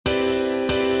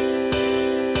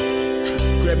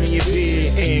grab me a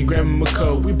beer and grab him a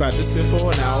coke. We bout to sit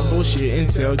for an hour, bullshit and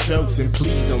tell jokes. And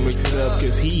please don't mix it up,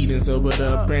 cause he done sobered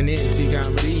up. Brandon T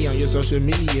Comedy on your social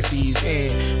media feeds.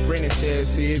 And Brandon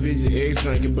Taz if it's your ex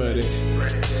drinking buddy.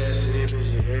 Brandon Taz if it's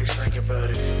your ex drinking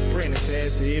buddy. Brandon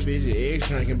Taz if it's your ex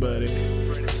drinking buddy.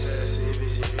 Brandon Taz if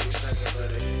it's your ex drinking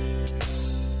buddy.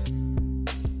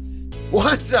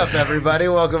 What's up, everybody?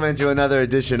 Welcome into another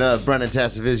edition of Brennan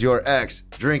Tassif is your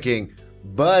ex-drinking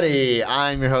buddy.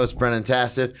 I'm your host, Brennan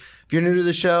Tassif. If you're new to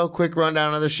the show, quick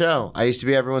rundown of the show. I used to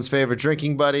be everyone's favorite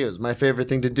drinking buddy. It was my favorite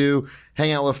thing to do.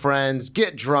 Hang out with friends,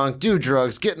 get drunk, do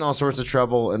drugs, get in all sorts of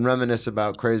trouble, and reminisce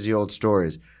about crazy old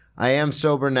stories. I am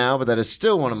sober now, but that is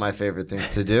still one of my favorite things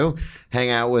to do. Hang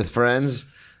out with friends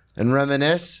and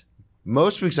reminisce.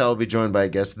 Most weeks I will be joined by a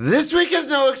guest. This week is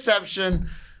no exception.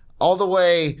 All the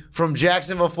way from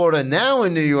Jacksonville, Florida, now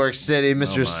in New York City,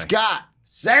 Mr. Scott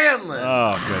Sandlin.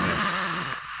 Oh, goodness.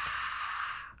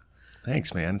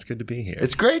 Thanks, man. It's good to be here.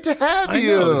 It's great to have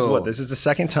you. Know. This is the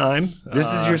second time.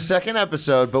 This is your second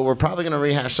episode, but we're probably going to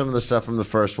rehash some of the stuff from the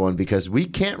first one because we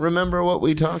can't remember what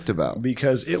we talked about.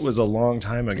 Because it was a long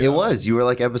time ago. It was. You were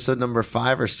like episode number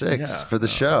 5 or 6 for the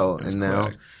show, and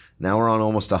now we're on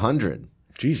almost 100.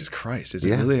 Jesus Christ. Is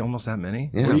it really almost that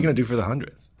many? Yeah. What are you going to do for the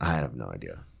 100th? I have no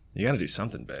idea. You got to do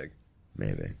something big.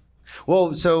 Maybe.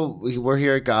 Well, so we're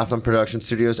here at Gotham Production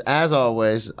Studios, as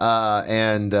always,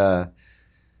 and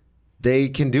they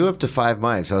can do up to 5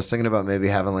 mics. I was thinking about maybe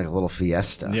having like a little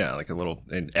fiesta. Yeah, like a little,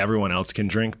 and everyone else can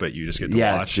drink, but you just get to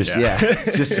watch. Just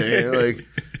say like,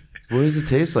 what does it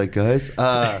taste like, guys?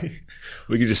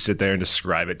 We could just sit there and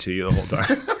describe it to you the whole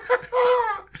time.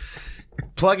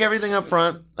 Plug everything up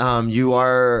front.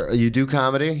 You do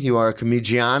comedy. You are a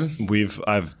comedian.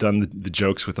 I've done the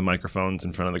jokes with the microphones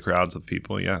in front of the crowds of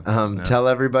people. Yeah. Tell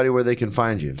everybody where they can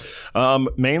find you.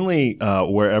 Mainly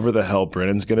wherever the hell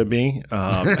Brennan's going to be,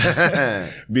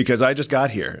 because I just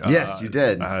got here. Yes, you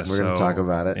did. We're going to talk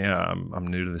about it. Yeah, I'm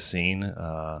new to the scene.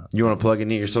 You want to plug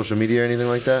any of your social media or anything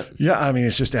like that? Yeah, I mean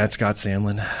it's just at Scott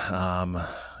Sandlin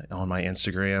on my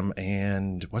Instagram,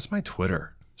 and what's my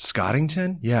Twitter?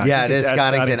 Scottington? Yeah, it is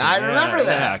Scottington. I remember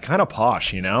that. Yeah, kind of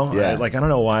posh, you know? Yeah. I don't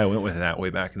know why I went with that way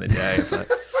back in the day, but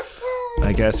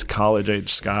I guess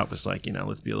college-age Scott was like,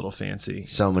 let's be a little fancy.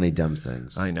 So many dumb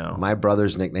things. I know. My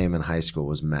brother's nickname in high school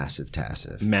was Massive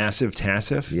Tassif. Massive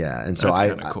Tassif? Yeah, and so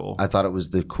cool. I thought it was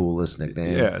the coolest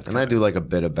nickname. Yeah, and I do like a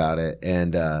bit about it,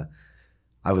 and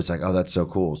I was like, oh, that's so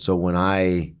cool. So when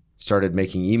I started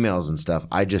making emails and stuff,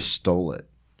 I just stole it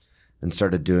and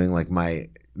started doing like my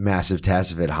Massive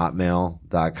Tassif at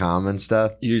hotmail.com and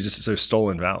stuff. You just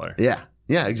stolen valor. Yeah,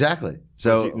 exactly.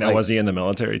 So was he in the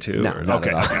military too? No, not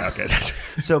okay, at all. okay.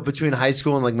 So between high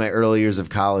school and like my early years of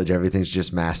college, everything's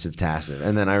just Massive Tassif.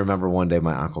 And then I remember one day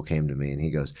my uncle came to me and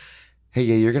he goes, "Hey,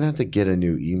 yeah, you're gonna have to get a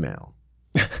new email."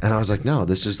 And I was like, "No,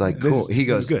 this is like cool." He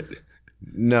goes, "This is good."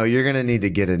 "No, you're gonna need to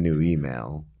get a new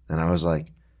email." And I was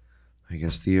like, I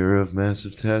guess the era of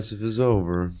Massive Tassif is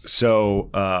over. So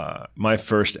my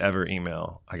first ever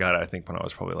email, I got it, I think, when I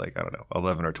was probably like,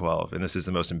 11 or 12. And this is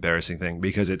the most embarrassing thing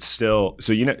because it's still,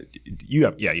 so you have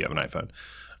an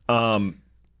iPhone.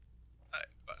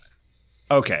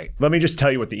 Okay, let me just tell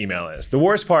you what the email is. The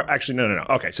worst part, actually, no.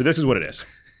 Okay, so this is what it is.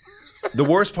 The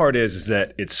worst part is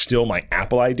that it's still my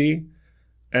Apple ID.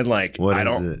 And like, what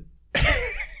is it?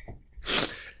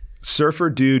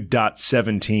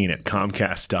 surferdude.17 at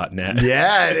comcast.net.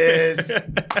 Yeah, it is.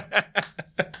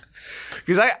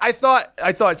 Because I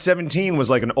thought 17 was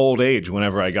like an old age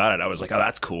whenever I got it. I was like, oh,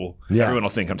 that's cool. Yeah. Everyone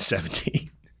will think I'm 17.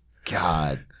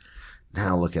 God.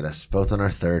 Now look at us, both in our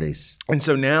 30s. And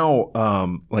so now,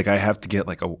 I have to get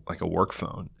like a work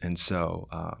phone, and so.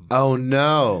 Oh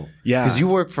no! Yeah, because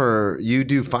you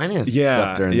do finance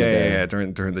stuff during the day. Yeah,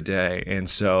 during the day, and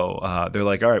so they're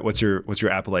like, all right, what's your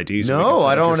Apple ID? So no,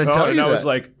 I don't want to tell you. And that. I was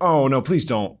like, oh no, please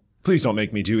don't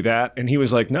make me do that. And he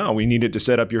was like, no, we needed to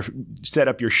set up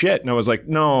your shit. And I was like,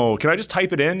 no, can I just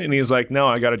type it in? And he was like, no,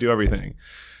 I got to do everything.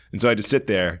 And so I had to sit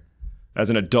there as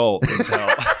an adult until.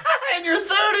 In your 30s.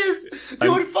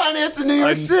 Doing finance in New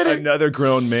York City. Another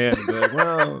grown man. Be like,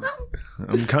 well,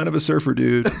 I'm kind of a surfer,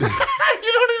 dude. You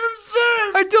don't even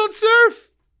surf. I don't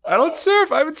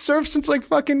surf. I haven't surfed since like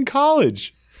fucking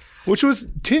college, which was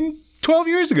 12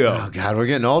 years ago. Oh, God, we're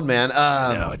getting old, man.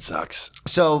 No, it sucks.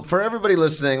 So for everybody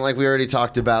listening, like we already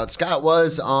talked about, Scott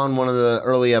was on one of the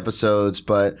early episodes,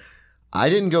 but I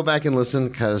didn't go back and listen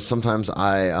because sometimes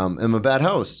I am a bad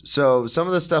host. So some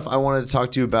of the stuff I wanted to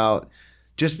talk to you about,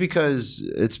 just because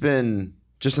it's been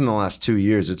just in the last 2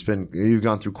 years, you've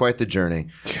gone through quite the journey.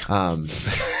 A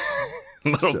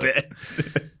little bit.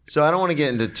 So I don't want to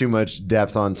get into too much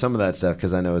depth on some of that stuff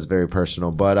because I know it's very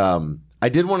personal. But I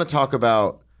did want to talk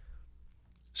about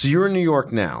So you're in New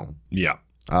York now. Yeah.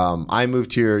 I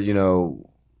moved here,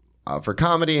 for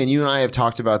comedy, and you and I have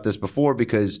talked about this before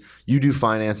because you do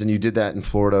finance and you did that in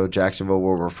Florida, Jacksonville,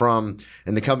 where we're from.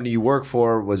 And the company you work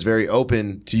for was very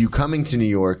open to you coming to New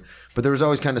York, but there was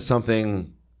always kind of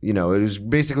something, it was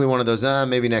basically one of those,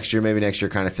 maybe next year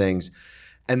kind of things.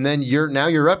 And then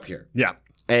you're up here. Yeah.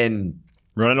 And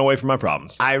running away from my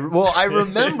problems. I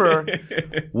remember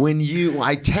when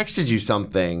I texted you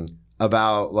something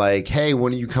about like, hey,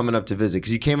 when are you coming up to visit?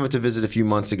 Because you came up to visit a few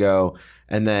months ago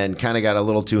and then kind of got a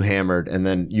little too hammered, and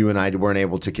then you and I weren't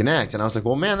able to connect. And I was like,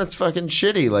 well, man, that's fucking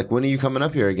shitty. Like, when are you coming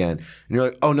up here again? And you're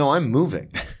like, oh, no, I'm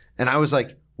moving. And I was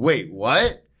like, wait,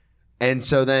 what? And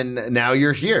so then now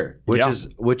you're here,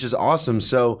 which is awesome.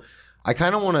 So I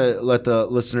kind of want to let the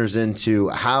listeners into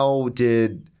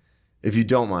if you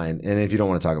don't mind, and if you don't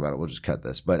want to talk about it, we'll just cut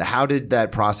this. But how did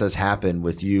that process happen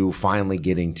with you finally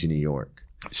getting to New York?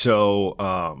 So,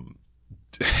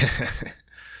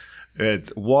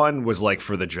 one was like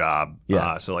for the job.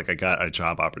 Yeah. So like I got a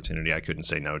job opportunity I couldn't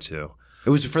say no to. It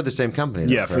was for the same company.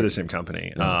 Though, Yeah, correct? for the same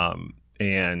company. Yeah.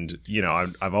 And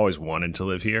I've always wanted to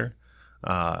live here.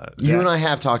 You and I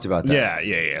have talked about that.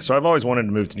 Yeah. So I've always wanted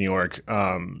to move to New York.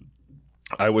 I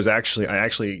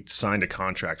actually signed a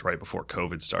contract right before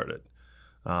COVID started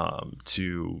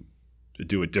to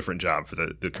do a different job for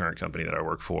the current company that I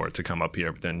work for to come up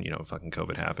here. But then, fucking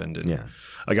COVID happened, and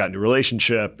I got into a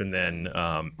relationship, and then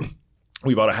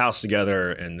we bought a house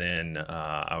together, and then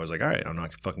I was like, all right, I'm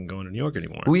not fucking going to New York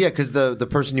anymore. Well, yeah, because the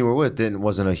person you were with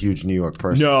wasn't a huge New York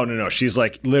person. No. She's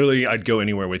like, literally, I'd go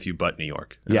anywhere with you but New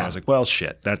York. And I was like, well,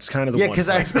 shit. That's kind of the one. Yeah, because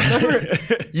I remember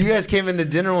you guys came into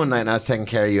dinner one night and I was taking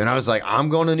care of you, and I was like, I'm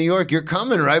going to New York. You're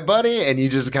coming, right, buddy? And you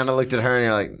just kind of looked at her and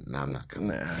you're like, no, I'm not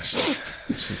coming. Nah,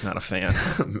 she's not a fan.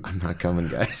 I'm not coming,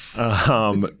 guys.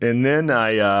 And then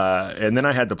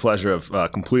I had the pleasure of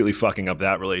completely fucking up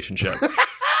that relationship.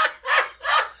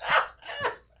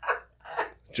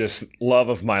 Just love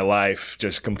of my life,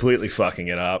 just completely fucking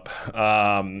it up.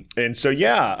 And so,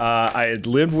 I had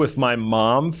lived with my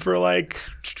mom for like,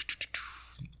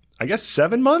 I guess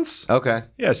 7 months. Okay.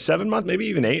 Yeah, 7 months, maybe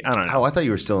even 8. I don't know. Oh, I thought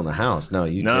you were still in the house. No,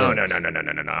 you No.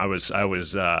 didn't. No. I was,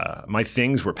 my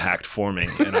things were packed for me,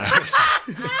 and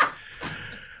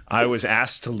I was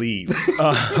asked to leave.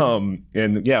 And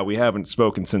we haven't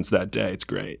spoken since that day. It's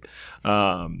great.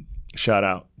 Shout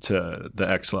out to the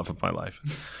ex-love of my life.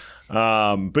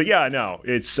 But yeah, no,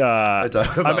 it's,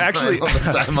 I'm actually, all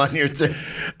the time on here too.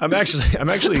 I'm actually,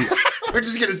 we're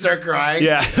just going to start crying.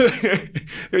 yeah,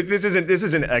 this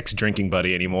isn't ex-drinking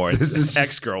buddy anymore. It's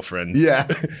ex-girlfriends. Yeah.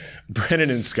 Brennan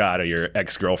and Scott are your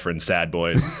ex-girlfriend sad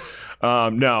boys.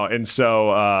 No. And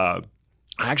so, I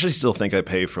actually still think I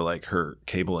pay for like her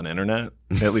cable and internet.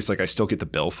 At least like I still get the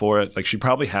bill for it. Like she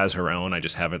probably has her own. I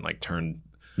just haven't like turned.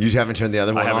 You haven't turned the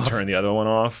other one off? I haven't turned the other one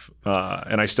off.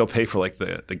 And I still pay for like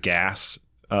the gas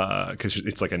because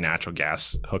it's like a natural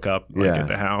gas hookup at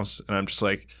the house. And I'm just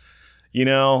like,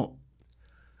 I'd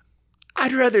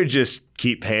rather just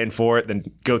keep paying for it than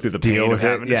go through the pain of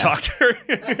having to talk to her.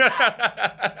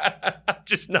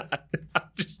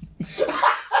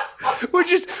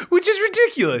 Which is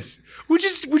ridiculous. Which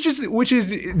is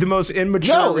the most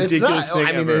immature, ridiculous thing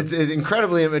ever. It's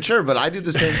incredibly immature, but I do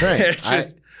the same thing.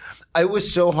 It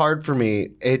was so hard for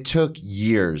me. It took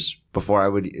years before I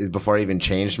even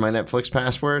changed my Netflix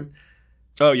password.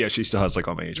 Oh yeah, she still has like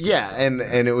all my HBO. Yeah, and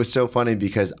it was so funny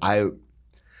because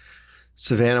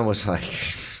Savannah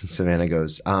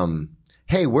goes,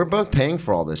 hey, we're both paying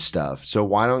for all this stuff, so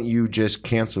why don't you just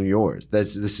cancel yours?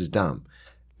 This is dumb.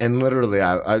 And literally,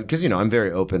 because I'm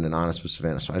very open and honest with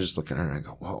Savannah, so I just look at her and I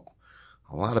go, whoa,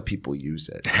 a lot of people use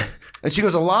it. And she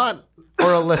goes, a lot? Or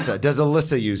Alyssa? Does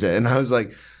Alyssa use it? And I was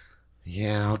like,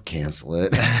 yeah, I'll cancel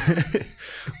it.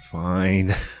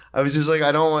 Fine. I was just like,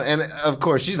 I don't want, and of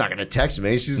course, she's not going to text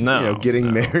me. She's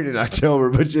getting married in October,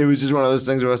 but it was just one of those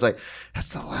things where I was like,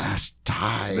 that's the last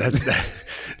time.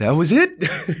 That was it.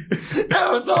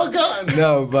 No, it's all gone.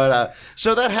 No, but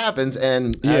so that happens,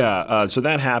 and so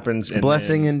that happens. And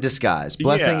blessing in disguise,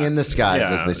 in disguise,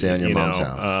 as they say on your mom's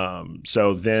house.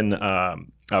 So then I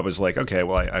was like, okay,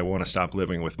 well, I want to stop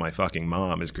living with my fucking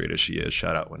mom, as great as she is.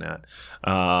 Shout out Lynette.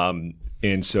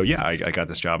 And so I got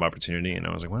this job opportunity, and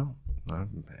I was like, well,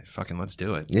 fucking let's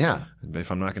do it. Yeah.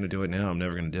 If I'm not going to do it now, I'm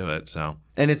never going to do it. So,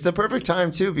 and it's the perfect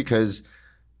time too, because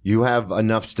you have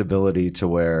enough stability to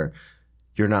where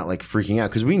you're not like freaking out.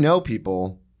 Because we know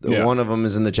people. One of them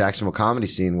is in the Jacksonville comedy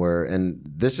scene and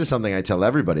this is something I tell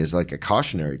everybody is like a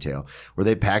cautionary tale, where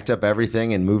they packed up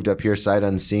everything and moved up here sight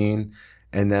unseen.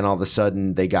 And then all of a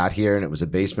sudden they got here and it was a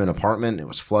basement apartment. It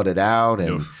was flooded out,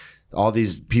 and all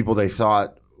these people they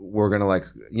thought were going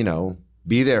to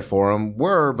be there for him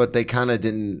were, but they kind of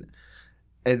didn't.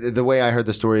 And the way I heard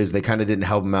the story is they kind of didn't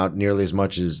help him out nearly as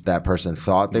much as that person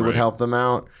thought they would help them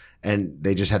out. And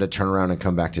they just had to turn around and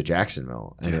come back to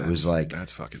Jacksonville. And it was like...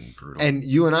 That's fucking brutal. And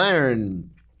you and I are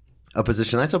in a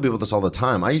position... I tell people this all the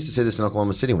time. I used to say this in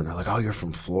Oklahoma City when they're like, oh, you're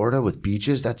from Florida with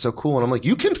beaches? That's so cool. And I'm like,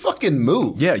 you can fucking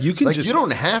move. Yeah, you can like, just... You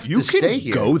don't have to stay here.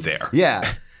 You can go there.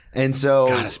 Yeah. And so...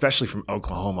 God, especially from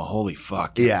Oklahoma. Holy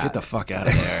fuck. Yeah. Get the fuck out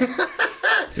of there.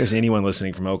 If there's anyone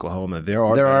listening from Oklahoma, there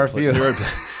are a few.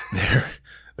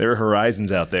 There are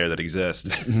horizons out there that exist.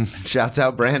 Shouts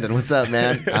out Brandon. What's up,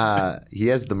 man? He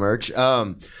has the merch.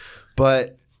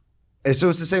 But so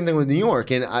it's the same thing with New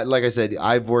York. And like I said,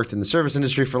 I've worked in the service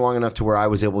industry for long enough to where I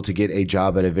was able to get a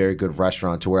job at a very good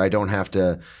restaurant to where I don't have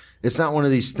to. It's not one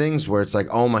of these things where it's like,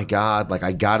 oh my God, like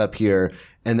I got up here.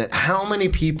 And that how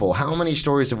many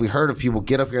stories have we heard of people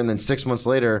get up here and then 6 months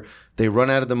later, they run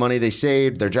out of the money they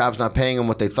saved, their job's not paying them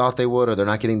what they thought they would, or they're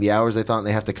not getting the hours they thought and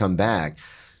they have to come back.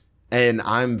 And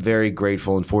I'm very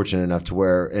grateful and fortunate enough to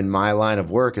where in my line of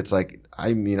work, it's like,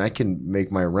 I mean, I can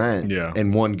make my rent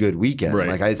in one good weekend. Right,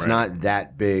 like it's not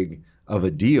that big of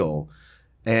a deal.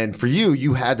 And for you,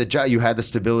 you had the job, you had the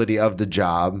stability of the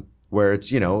job where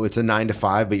it's, it's a 9 to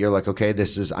 5, but you're like, okay,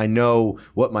 I know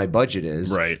what my budget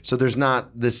is. Right. So there's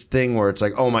not this thing where it's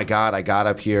like, oh my God, I got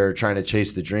up here trying to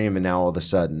chase the dream. And now all of a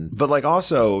sudden. But like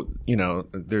also,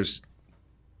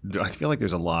 I feel like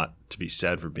there's a lot to be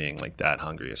said for being like that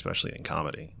hungry, especially in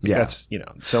comedy. Yeah. That's,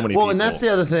 so many people. And that's the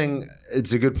other thing.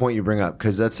 It's a good point you bring up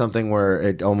because that's something where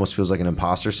it almost feels like an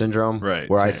imposter syndrome. Right.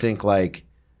 Where I think like,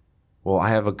 well,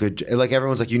 I have a good, like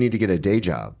everyone's like, you need to get a day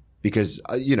job because,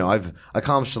 I've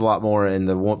accomplished a lot more in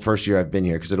the first year I've been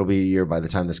here because it'll be a year by the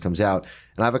time this comes out.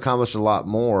 And I've accomplished a lot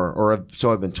more,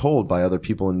 so I've been told by other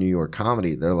people in New York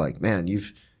comedy. They're like, man,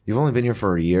 you've only been here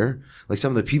for a year. Like some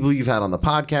of the people you've had on the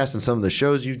podcast and some of the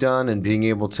shows you've done and being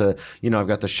able to, I've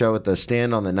got the show at the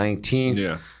Stand on the 19th.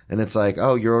 Yeah. And it's like,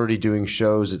 oh, you're already doing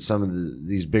shows at some of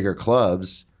these bigger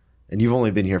clubs and you've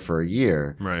only been here for a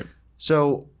year. Right.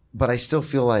 So, but I still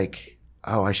feel like,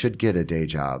 oh, I should get a day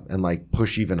job and like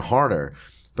push even harder.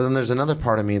 But then there's another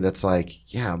part of me that's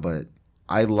like, yeah, but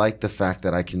I like the fact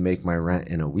that I can make my rent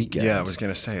in a weekend. Yeah, I was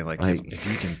going to say, like if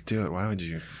you can do it, why would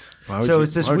you?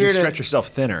 It's this weird. Stretch yourself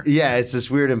thinner. Yeah, it's this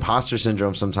weird imposter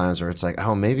syndrome sometimes where it's like,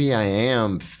 oh, maybe I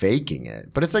am faking it,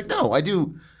 but it's like, no, I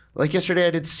do. Like yesterday, I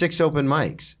did 6 open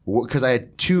mics because I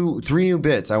had 3 new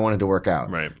bits I wanted to work out.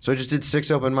 Right. So I just did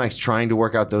 6 open mics trying to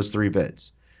work out those 3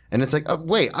 bits, and it's like, oh,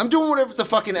 wait, I'm doing whatever the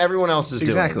fucking everyone else is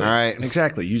doing. All right.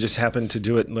 Exactly. You just happen to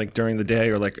do it like during the day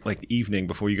or like the evening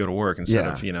before you go to work instead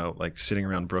of like sitting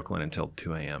around Brooklyn until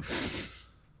 2 a.m.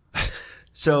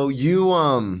 So you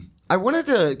I wanted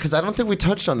to, because I don't think we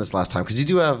touched on this last time, because you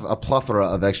do have a plethora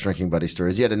of ex-drinking buddy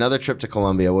stories. You had another trip to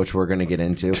Colombia, which we're going to get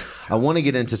into. I want to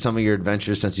get into some of your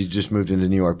adventures since you just moved into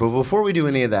New York. But before we do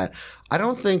any of that, I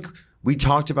don't think we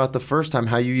talked about the first time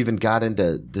how you even got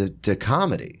into to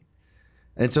comedy.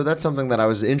 And so that's something that I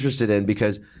was interested in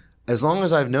because as long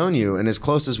as I've known you and as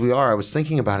close as we are, I was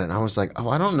thinking about it and I was like, oh,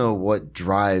 I don't know what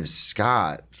drives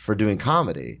Scott for doing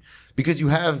comedy. Because you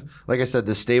have, like I said,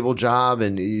 this stable job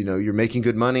and, you're making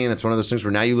good money. And it's one of those things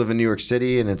where now you live in New York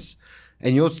City and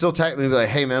you'll still text me and be like,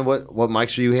 hey, man, what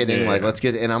mics are you hitting? Yeah. Let's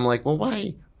get, and I'm like, well,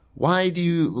 why do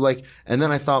you like, and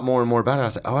then I thought more and more about it. I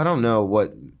was like, oh, I don't know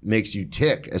what makes you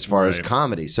tick as far as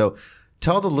comedy. So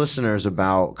tell the listeners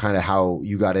about kind of how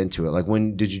you got into it. Like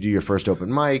when did you do your first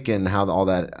open mic and how all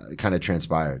that kind of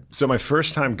transpired? So my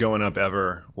first time going up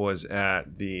ever was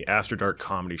at the After Dark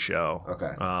comedy show.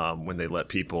 Okay. When they let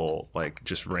people like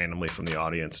just randomly from the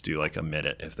audience do like a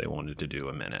minute if they wanted to do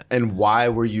a minute. And why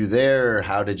were you there?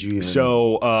 How did you even?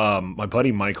 So my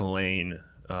buddy Michael Lane,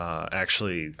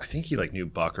 actually, I think he like knew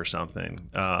Buck or something.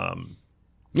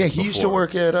 Yeah, he used to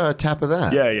work at Tap of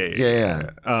That. Yeah.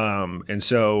 And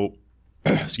so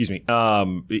excuse me.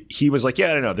 He was like, yeah,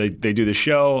 I don't know. They do the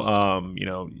show.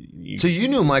 So you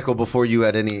knew Michael before you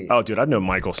had any? Oh, dude, I've known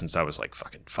Michael since I was like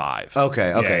fucking 5. Okay.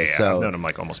 Yeah. So I've known him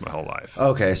like almost my whole life.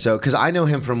 Okay, so because I know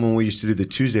him from when we used to do the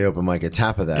Tuesday open mic at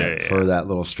Tap of That for that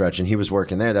little stretch, and he was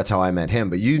working there. That's how I met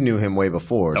him. But you knew him way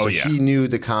before. So he knew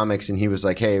the comics, and he was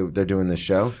like, hey, they're doing this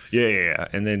show. Yeah.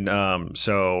 And then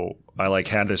so I like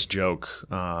had this joke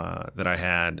that I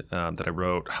had that I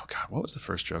wrote. Oh God, what was the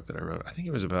first joke that I wrote? I think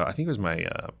it was my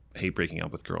hate breaking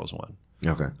up with girls one.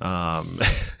 Okay.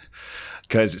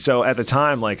 Because so at the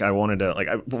time, like I wanted to, like,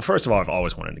 well, first of all, I've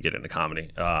always wanted to get into comedy.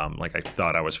 Like I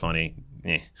thought I was funny.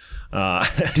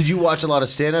 Did you watch a lot of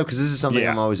stand-up? Because this is something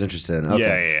Yeah. I'm always interested in.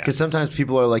 Okay. Yeah. Because sometimes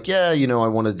people are like, yeah, you know, I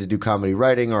wanted to do comedy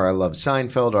writing, or I loved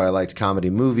Seinfeld, or I liked comedy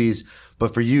movies.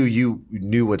 But for you, you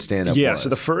knew what stand-up Yeah. was. So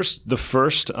the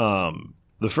first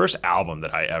album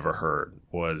that I ever heard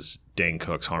was Dane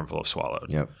Cook's "Harmful If Swallowed."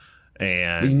 Yep.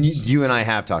 And You and I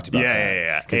have talked about that.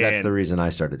 Yeah. Because that's And- the reason I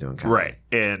started doing comedy. Right.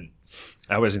 And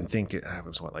I was like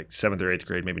 7th or 8th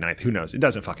grade, maybe 9th. Who knows? It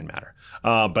doesn't fucking matter.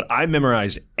 But I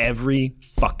memorized every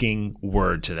fucking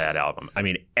word to that album. I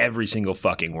mean, every single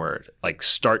fucking word, like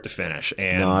start to finish.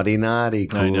 And Naughty,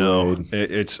 Kool-Aid. I know.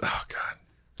 It's, oh God.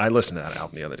 I listened to that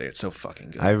album the other day. It's so fucking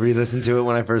good. I re-listened to it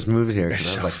when I first moved here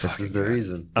because I was so like, "This is the fucking good.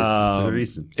 reason. This is the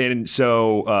reason." And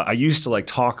so I used to like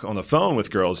talk on the phone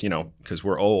with girls, you know, because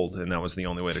we're old and that was the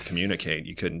only way to communicate.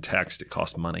 You couldn't text; it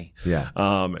cost money. Yeah.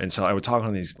 And so I would talk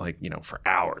on these like, you know, for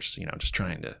hours, you know, just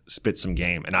trying to spit some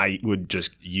game, and I would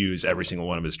just use every single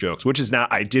one of his jokes, which is now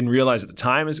I didn't realize at the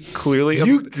time is clearly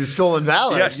You stolen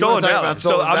valor. Yeah, You stolen wanna talk valor. about So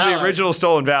stolen I'm the valor. original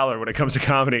stolen valor when it comes to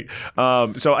comedy.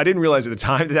 So I didn't realize at the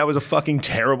time that was a fucking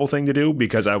terrible thing to do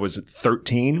because I was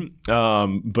 13.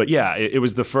 But yeah, it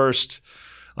was the first,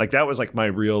 like that was like my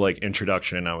real like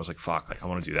introduction. I was like, fuck, like I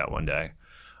want to do that one day.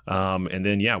 And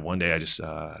then yeah, one day I just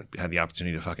had the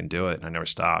opportunity to fucking do it, and I never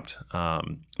stopped.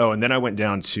 And then I went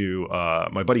down to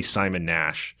my buddy Simon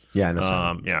Nash. Yeah, I know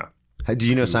Simon. Yeah. Do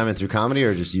you know Simon through comedy,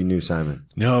 or just you knew Simon?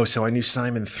 No, so I knew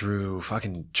Simon through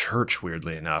fucking church,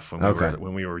 weirdly enough,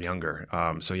 when we were younger.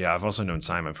 So yeah, I've also known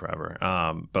Simon forever.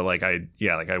 But like I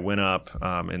went up,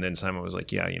 and then Simon was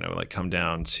like, yeah, you know, like come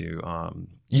down to.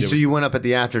 So you went up at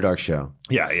the After Dark show.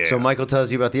 Yeah. So Michael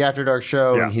tells you about the After Dark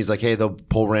show, Yeah. and he's like, "Hey, they'll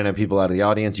pull random people out of the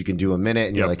audience. You can do a minute,"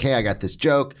 and you're Yep. like, "Hey, I got this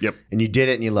joke." Yep. And you did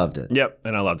it, and you loved it. Yep,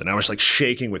 and I loved it. And I was like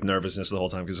shaking with nervousness the whole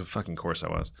time because of fucking course I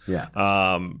was. Yeah.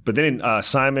 But then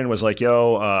Simon was like,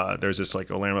 "Yo, there's this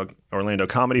like Orlando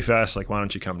Comedy Fest. Like, why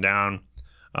don't you come down?"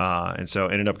 And so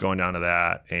I ended up going down to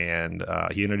that, and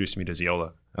he introduced me to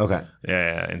Ziola. Okay.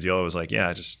 Yeah, and Ziola was like,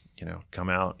 "Yeah, just you know, come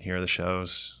out, hear the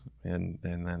shows, and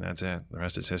then that's it. The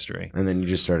rest is history." And then you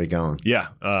just started going. Yeah.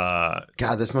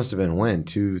 God, this must have been when?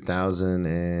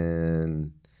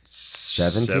 2017?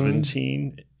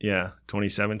 17? Yeah,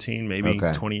 2017, maybe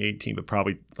Okay. 2018, but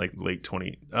probably like late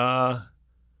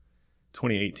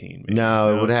 2018. Maybe.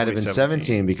 No, it would have had to been 2017.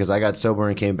 17 because I got sober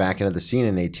and came back into the scene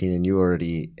in 18, and you were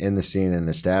already in the scene and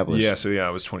established. Yeah, so yeah,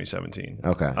 it was 2017.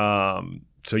 Okay.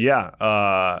 So yeah,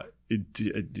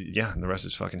 yeah, and the rest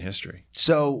is fucking history.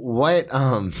 So what?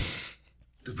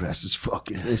 The rest is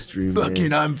fucking history,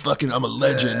 man. I'm a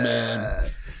legend,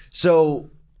 man. So,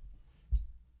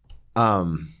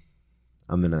 I'm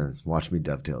gonna watch me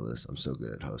dovetail this. I'm so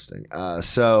good at hosting.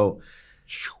 So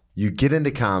you get into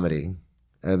comedy,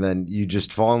 and then you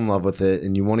just fall in love with it,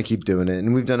 and you want to keep doing it.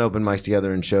 And we've done open mics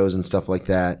together and shows and stuff like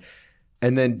that.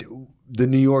 And then the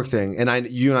New York thing, and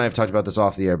you and I have talked about this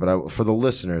off the air, but for the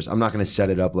listeners, I'm not going to set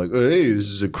it up like, hey, this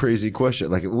is a crazy question.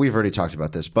 Like we've already talked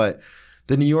about this, but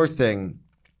the New York thing.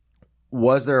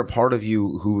 Was there a part of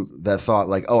you that thought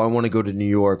like, oh, I want to go to New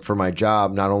York for my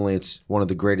job? Not only it's one of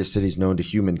the greatest cities known to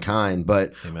humankind,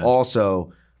 but Amen.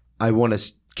 also I want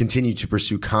to continue to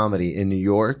pursue comedy in New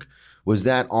York. Was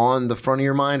that on the front of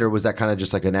your mind, or was that kind of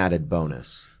just like an added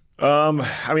bonus? I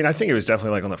mean, I think it was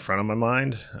definitely like on the front of my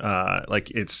mind.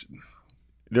 Like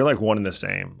they're like one and the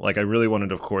same. Like I really wanted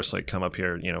to, of course, like come up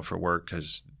here, you know, for work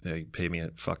because they pay me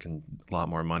a fucking lot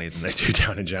more money than they do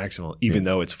down in Jacksonville, even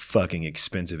though it's fucking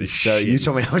expensive as So shit. you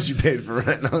told me how much you paid for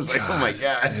rent, and I was like, oh my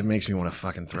God. It makes me want to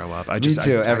fucking throw up. Me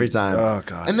too, every time. Oh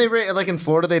God. And they like in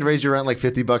Florida, they'd raise your rent like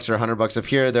 $50 or $100. Up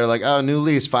here, they're like, oh, new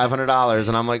lease, $500,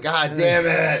 and I'm like, God damn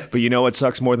it! But you know what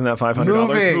sucks more than that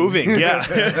 $500? Moving. Yeah.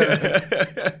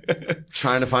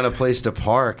 Trying to find a place to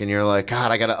park, and you're like,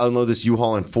 God, I got to unload this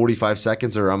U-Haul in 45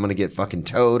 seconds, or I'm gonna get fucking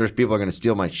towed, or people are gonna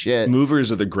steal my shit.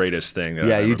 Movers are the greatest thing that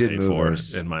Yeah, I've you ever did paid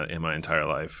movers. for in my entire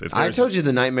life. If I there's- told you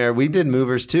the nightmare. We did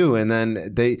movers too, and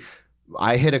then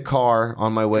I hit a car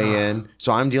on my way in,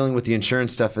 so I'm dealing with the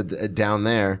insurance stuff down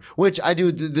there. Which I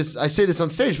do this. I say this on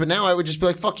stage, but now I would just be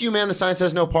like, "Fuck you, man! The sign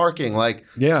says no parking." Like,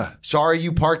 Yeah. sorry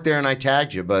you parked there and I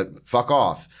tagged you, but fuck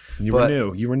off. You But were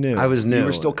new. You were new. I was new. You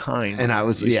were still kind. And I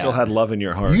was- You yeah. still had love in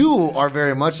your heart. You are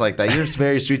very much like that. You're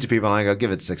very sweet to people, and I go, "Give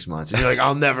it 6 months," and you're like,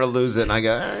 "I'll never lose it," and I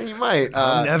go, "You might."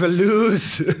 never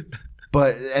lose.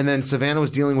 And then Savannah was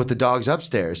dealing with the dogs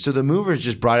upstairs. So the movers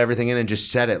just brought everything in and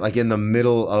just set it like in the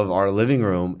middle of our living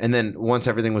room. And then once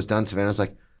everything was done, Savannah was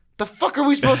like, the fuck are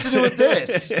we supposed to do with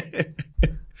this?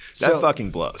 That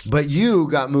fucking blows. But you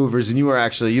got movers, and you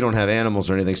don't have animals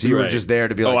or anything, so you were Right. just there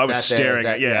to be like, I was that staring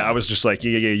there, at, I was just like,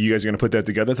 yeah, you guys are going to put that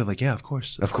together? They're like, yeah, of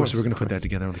course, we're going to put that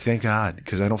together. I'm like, thank God,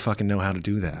 because I don't fucking know how to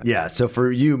do that. Yeah, so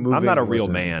for you, moving, I'm not a real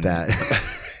wasn't man. That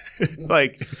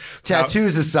Like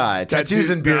tattoos aside, tattoos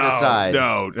and beard aside.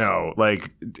 No, like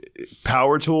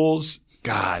power tools,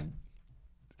 God,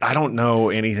 I don't know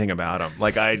anything about them.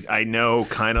 Like I know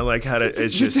kind of like how to.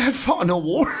 It's Your just dad fought in a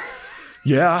war.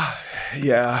 yeah, he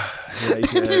You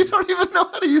did. don't even know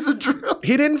how to use a drill.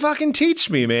 He didn't fucking teach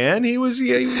me, man. He was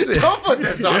Don't put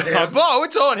this on him. Oh,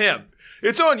 it's on him.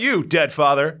 It's on you, dead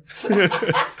father.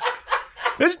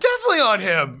 It's definitely on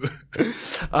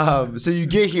him. So you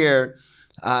get here,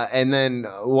 and then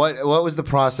what was the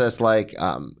process like?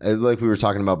 Like we were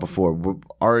talking about before,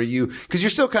 are you, because you're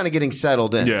still kind of getting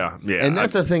settled in? Yeah. And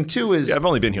that's the thing too is, I've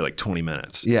only been here like 20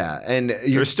 minutes. yeah, and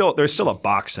you're There's still a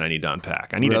box that I need to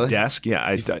unpack. I need Really? a desk.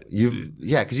 Yeah,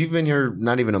 because you've been here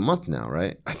not even a month now,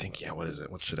 right? I think, what is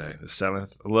it? What's today? The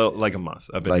 7th? A little, like a month.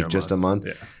 I've been Like here just a month.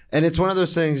 Yeah. And it's one of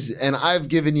those things, and I've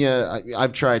given you,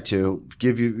 I've tried to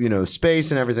give you,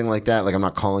 space and everything like that. Like I'm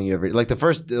not calling you like the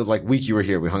first week you were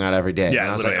here, we hung out every day. Yeah,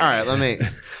 And I was like, literally all right,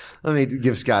 let me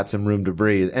give Scott some room to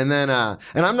breathe. And then, and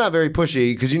I'm not very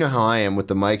pushy because you know how I am with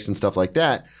the mics and stuff like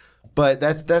that. But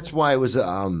that's why it was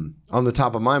on the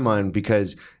top of my mind,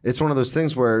 because it's one of those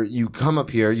things where you come up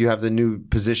here, you have the new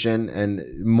position and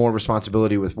more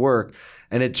responsibility with work.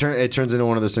 And it turns into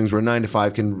one of those things where 9 to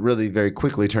 5 can really very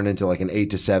quickly turn into like an 8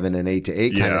 to 7 and 8 to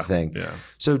 8 kind of thing. Yeah.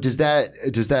 So is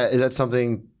that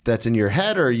something that's in your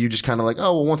head, or are you just kind of like,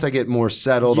 oh, well, once I get more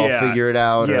settled, I'll figure it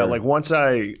out? Yeah, or? like once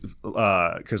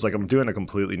because like I'm doing a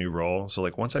completely new role. So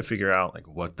like once I figure out like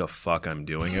what the fuck I'm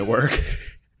doing at work,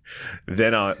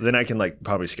 then I can like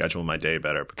probably schedule my day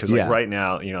better. Because like right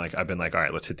now, like I've been like, all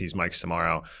right, let's hit these mics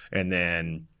tomorrow, and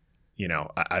then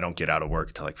I don't get out of work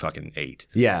until like fucking 8.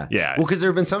 Yeah. Yeah. Well, because there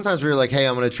have been some times where you're like, hey,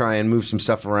 I'm going to try and move some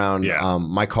stuff around. Yeah.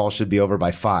 My call should be over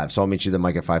by 5, so I'll meet you at the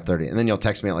mic at 5:30. And then you'll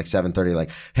text me at like 7:30,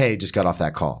 like, hey, just got off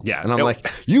that call. Yeah. And I'm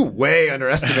like, you way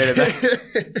underestimated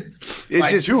that. It's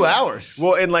just 2 hours.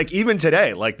 Well, and like even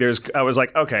today, like I was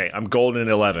like, okay, I'm golden at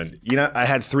 11. I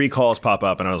had 3 calls pop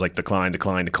up, and I was like,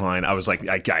 decline. I was like,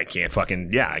 I can't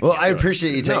fucking, Well, I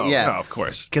appreciate you taking, No, of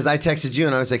course. Because I texted you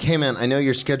and I was like, hey, man, I know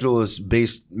your schedule is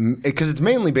based, because it's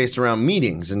mainly based around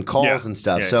meetings and calls and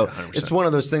stuff. Yeah, so 100%. it's one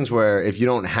of those things where if you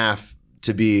don't have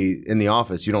to be in the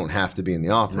office, you don't have to be in the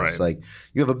office. Right. Like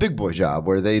you have a big boy job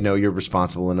where they know you're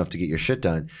responsible enough to get your shit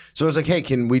done. So I was like, hey,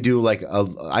 can we do like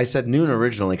I said noon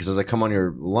originally because I was like, come on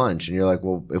your lunch. And you're like,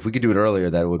 well, if we could do it earlier,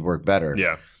 that would work better.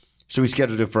 Yeah. So we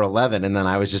scheduled it for 11. And then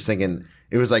I was just thinking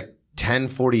it was like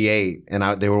 10:48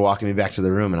 and they were walking me back to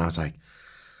the room and I was like,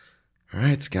 all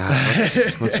right, Scott,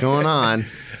 what's going on?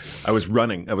 I was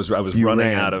running. I was running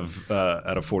ran. out of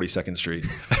 42nd Street.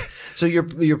 So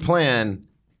your plan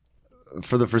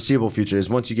for the foreseeable future is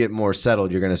once you get more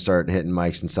settled, you're going to start hitting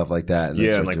mics and stuff like that. And then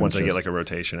Yeah, start and like doing once I shows. get like a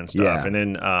rotation and stuff. Yeah. And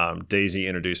then Daisy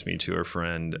introduced me to her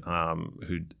friend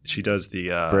who she does the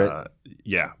Britt?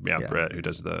 Britt, who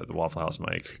does the Waffle House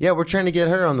mic. Yeah, we're trying to get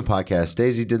her on the podcast.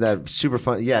 Daisy did that super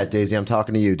fun. Yeah, Daisy, I'm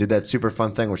talking to you. Did that super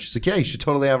fun thing where she's like, yeah, you should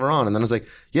totally have her on. And then I was like,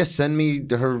 yes, send me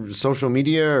to her social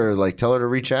media or like tell her to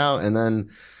reach out. And then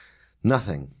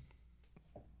nothing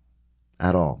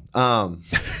at all.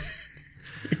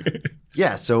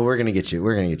 Yeah, so we're gonna get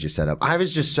you set up. I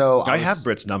was just so I have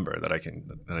Britt's number that I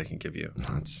can give you.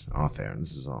 That's off air.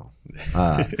 This is all.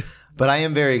 But I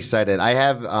am very excited. I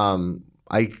have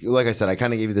like I said, I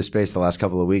kind of gave you the space the last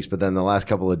couple of weeks, but then the last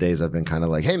couple of days I've been kind of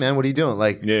like, hey man, what are you doing?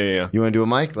 Like, Yeah. you want to do a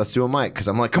mic? Let's do a mic. Because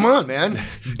I'm like, come on, man.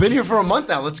 You've been here for a month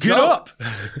now. Let's Get go.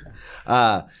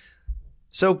 up.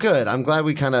 So good. I'm glad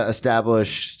we kind of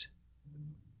established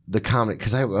the comedy,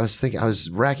 because I was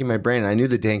racking my brain. I knew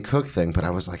the Dane Cook thing, but I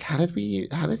was like, how did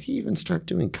he even start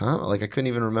doing comedy? Like I couldn't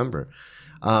even remember.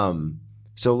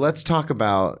 So let's talk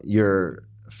about your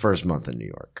first month in New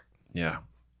York. Yeah.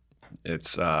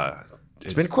 It's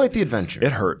been quite the adventure.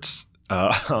 It hurts.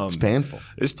 It's painful.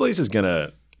 This place is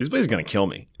gonna kill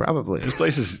me. Probably. This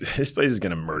place is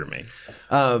gonna murder me.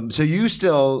 So you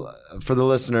still, for the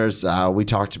listeners, we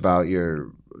talked about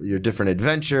your different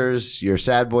adventures, your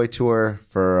Sad Boy tour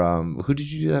for who did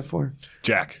you do that for?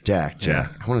 Jack. Jack. Yeah.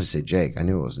 I wanted to say Jake. I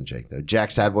knew it wasn't Jake though. Jack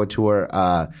Sad Boy tour.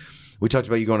 We talked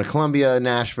about you going to Columbia,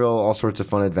 Nashville, all sorts of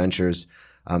fun adventures.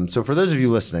 So for those of you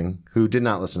listening who did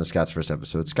not listen to Scott's first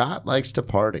episode, Scott likes to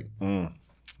party.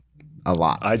 A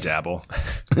lot. I dabble.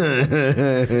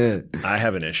 I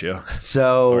have an issue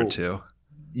So or two.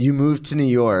 you moved to New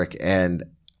York, and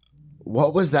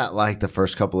what was that like the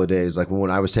first couple of days? Like when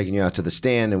I was taking you out to the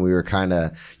stand and we were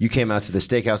you came out to the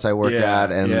steakhouse I worked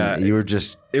at and you were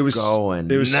just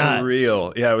going It was nuts.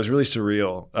 surreal. Yeah, it was really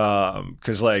surreal.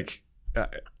 Because like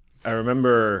I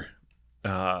remember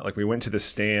like we went to the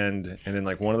stand and then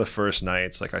like one of the first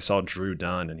nights like I saw Drew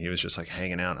Dunn and he was just like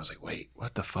hanging out and I was like, wait,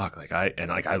 what the fuck? Like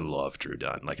I love Drew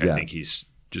Dunn. Like I think he's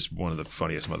just one of the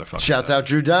funniest motherfuckers. Shouts out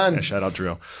Drew Dunn. Yeah, shout out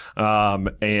Drew.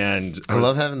 And I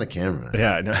love having the camera.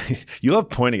 Yeah, no, you love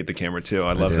pointing at the camera too.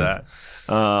 I love that.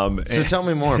 So tell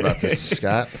me more about this,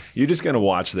 Scott. You're just gonna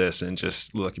watch this and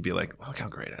just look and be like, look how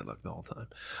great I look the whole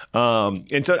time.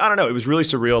 And so I don't know, it was really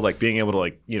surreal, like being able to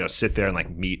like sit there and like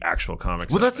meet actual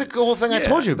comics. Well, that's the cool thing I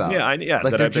told you about. Yeah,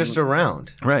 like they're just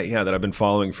around, right? Yeah, that I've been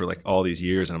following for like all these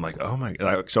years, and I'm like, oh my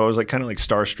god. So I was like kind of like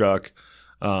starstruck.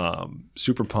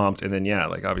 Super pumped, and then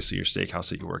like obviously your steakhouse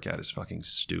that you work at is fucking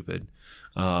stupid.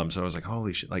 So I was like,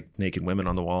 holy shit, like naked women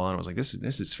on the wall, and I was like, this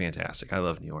is fantastic. I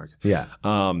love New York. Yeah.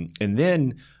 And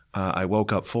then I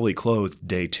woke up fully clothed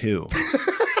day 2.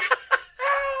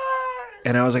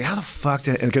 And I was like, how the fuck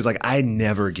did? Because like I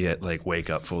never get like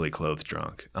wake up fully clothed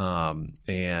drunk.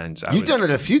 And you've done it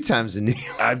a few times in New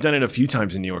York. I've done it a few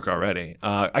times in New York already.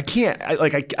 I can't. I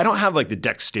don't have like the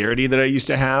dexterity that I used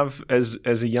to have as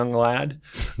a young lad.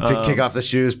 To kick off the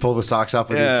shoes, pull the socks off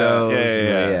with your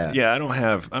toes. Yeah. I don't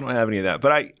have any of that.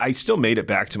 But I still made it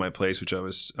back to my place, which I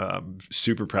was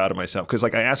super proud of myself. Because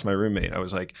like I asked my roommate, I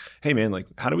was like, hey man, like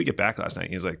how did we get back last night?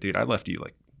 And he was like, dude, I left you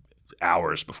like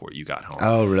hours before you got home.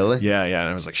 Oh, really? Yeah. And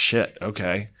I was like, shit,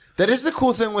 okay. That is the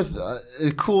cool thing with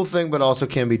but also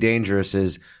can be dangerous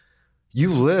is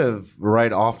you live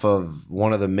right off of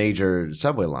one of the major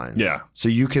subway lines. Yeah. So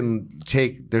you can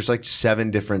there's like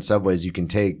 7 different subways you can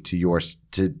take to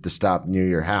the stop near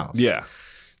your house. Yeah.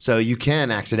 So you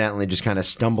can accidentally just kind of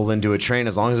stumble into a train.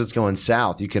 As long as it's going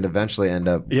south, you can eventually end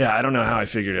up. Yeah, I don't know how I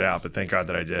figured it out, but thank God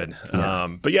that I did. Yeah.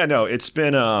 But yeah, no, it's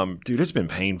been, dude, it's been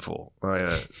painful.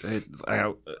 Oh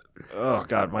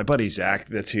God, my buddy Zach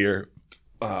that's here,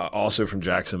 also from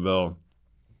Jacksonville,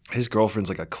 his girlfriend's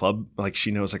like a club, like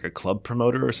she knows like a club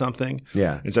promoter or something.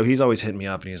 Yeah. And so he's always hitting me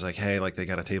up and he's like, hey, like they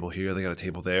got a table here, they got a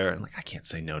table there. And like, I can't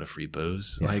say no to free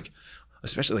booze. Yeah. Like,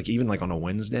 especially like even like on a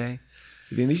Wednesday.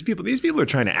 These people are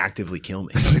trying to actively kill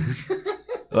me.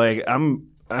 Like I'm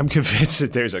convinced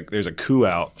that there's a coup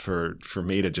out for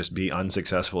me to just be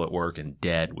unsuccessful at work and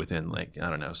dead within like, I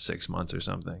don't know, 6 months or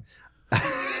something.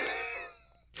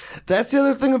 That's the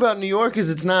other thing about New York is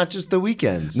it's not just the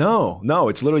weekends. No,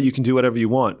 it's literally you can do whatever you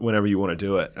want whenever you want to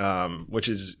do it, which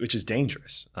is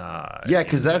dangerous. Yeah,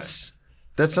 because that's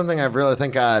something I've really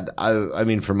thank God. I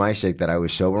mean, for my sake, that I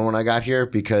was sober when I got here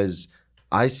because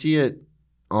I see it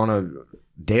on a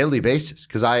daily basis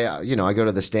because I go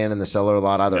to the stand in the cellar a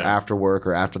lot, either after work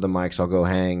or after the mics. I'll go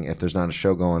hang if there's not a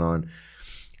show going on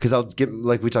because I'll get,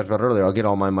 like we talked about earlier, I'll get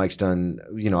all my mics done.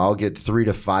 I'll get 3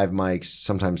 to 5 mics,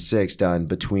 sometimes 6 done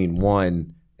between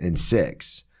 1 and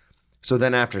 6. So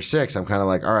then after 6, I'm kind of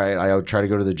like, all right, I'll try to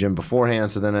go to the gym beforehand.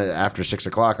 So then after 6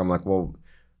 o'clock, I'm like, well,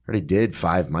 I already did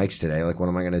 5 mics today. Like, what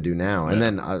am I going to do now? And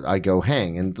then I go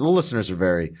hang. And the listeners are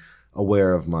very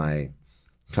aware of my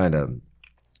kind of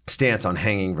stance on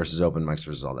hanging versus open mics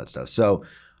versus all that stuff. So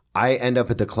I end up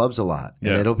at the clubs a lot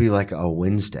and it'll be like a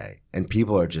Wednesday and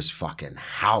people are just fucking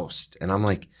housed. And I'm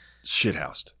like, shit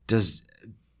housed. Do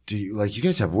you like, you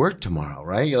guys have work tomorrow,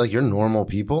 right? You're normal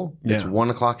people. Yeah. It's 1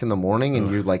 o'clock in the morning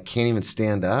and you're like, can't even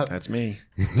stand up. That's me.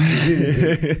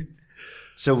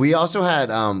 So we also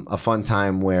had a fun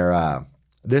time where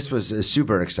this was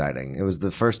super exciting. It was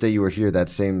the first day you were here, that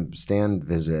same stand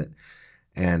visit.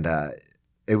 And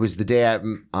it was the day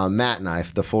Matt and I,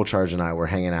 the Full Charge and I were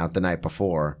hanging out the night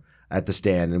before at the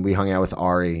stand, and we hung out with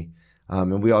Ari,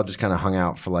 and we all just kind of hung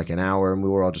out for like an hour, and we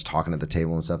were all just talking at the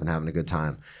table and stuff and having a good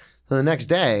time. So the next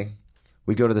day,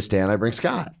 we go to the stand. I bring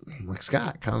Scott. I'm like,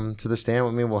 Scott, come to the stand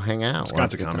with me. We'll hang out.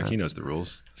 Scott's a comic. He knows the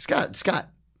rules.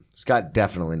 Scott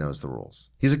definitely knows the rules.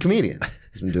 He's a comedian.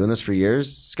 He's been doing this for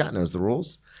years. Scott knows the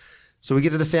rules. So we get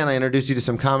to the stand. I introduce you to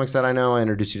some comics that I know. I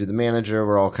introduce you to the manager.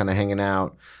 We're all kind of hanging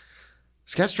out.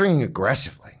 Scott's drinking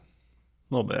aggressively.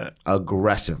 A little bit.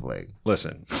 Aggressively.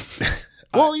 Listen.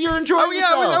 Well, you're enjoying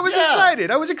yourself. I was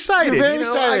excited. I was excited. You're very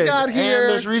excited. I got here. And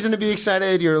there's reason to be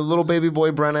excited. Your little baby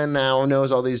boy, Brennan, now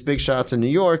knows all these big shots in New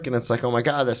York. And it's like, oh my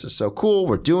God, this is so cool.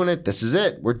 We're doing it. This is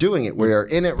it. We're doing it. We are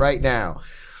in it right now.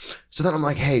 So then I'm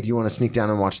like, hey, do you want to sneak down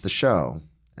and watch the show?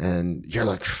 And you're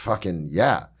like, fucking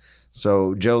yeah.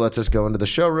 So Joe lets us go into the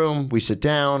showroom. We sit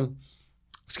down.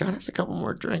 Scott has a couple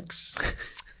more drinks.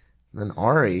 Then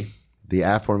Ari, the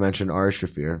aforementioned Ari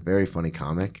Shaffir, very funny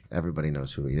comic. Everybody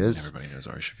knows who he is. Everybody knows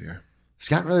Ari Shaffir.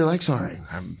 Scott really likes Ari.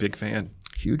 I'm a big fan.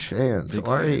 huge fans.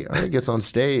 Ari gets on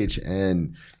stage,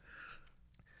 and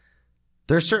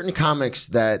there's certain comics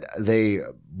that they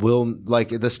will, like,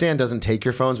 the stand doesn't take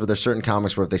your phones, but there's certain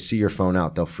comics where if they see your phone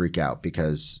out, they'll freak out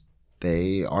because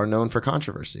they are known for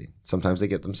controversy. Sometimes they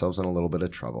get themselves in a little bit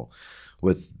of trouble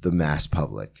with the mass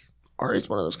public. Ari's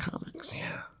one of those comics.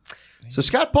 Yeah. So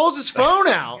Scott pulls his phone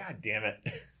out. God damn it.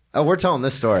 Oh, we're telling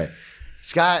this story.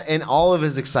 Scott, in all of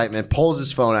his excitement, pulls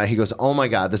his phone out. He goes, oh my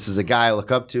God, this is a guy I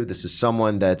look up to. This is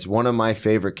someone that's one of my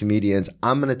favorite comedians.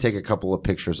 I'm going to take a couple of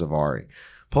pictures of Ari.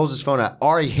 Pulls his phone out.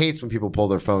 Ari hates when people pull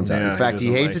their phones out. Yeah, In fact, he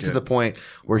doesn't hates like it to it. the point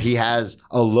where he has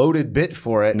a loaded bit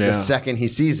for it the Yeah. second he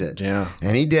sees it. Yeah.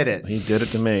 And he did it. He did it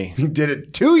to me. He did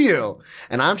it to you.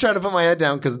 And I'm trying to put my head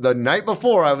down because the night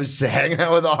before I was hanging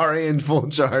out with Ari in full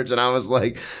charge and I was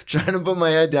like trying to put my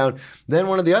head down. Then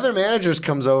one of the other managers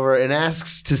comes over and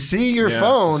asks to see your Yeah,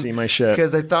 phone. to see my shit.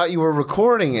 Because they thought you were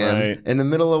recording him Right. in the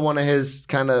middle of one of his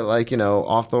kind of like,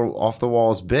 off the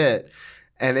walls bit.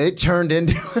 And it turned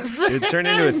into a thing. It turned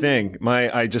into a thing.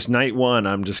 Night one,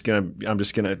 I'm just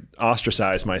gonna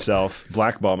ostracize myself,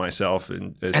 blackball myself,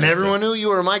 and Everyone knew you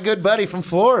were my good buddy from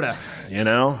Florida.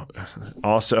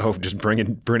 Also just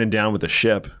bringing down with the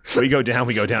ship. We go down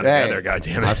together. God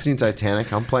damn it! I've seen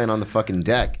Titanic. I'm playing on the fucking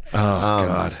deck. Oh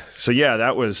God. So yeah,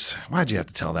 that was. Why'd you have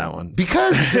to tell that one?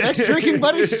 Because it's an ex-drinking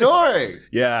buddy story.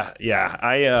 Yeah.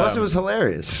 Plus, it was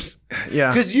hilarious.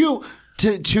 Yeah. Because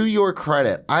to your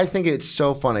credit, I think it's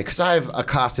so funny because I've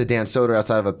accosted Dan Soder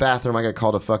outside of a bathroom. I got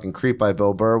called a fucking creep by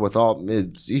Bill Burr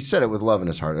he said it with love in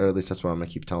his heart, or at least that's what I'm going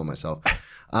to keep telling myself.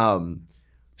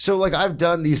 So like I've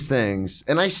done these things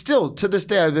and I still, to this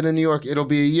day, I've been in New York. It'll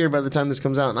be a year by the time this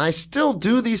comes out. And I still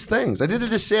do these things. I did it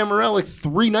to Sam Morril like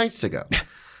 3 nights ago.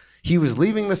 He was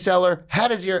leaving the cellar, had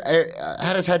his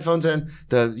headphones in,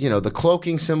 the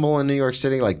cloaking symbol in New York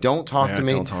City, like don't talk to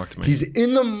me. Don't talk to me. He's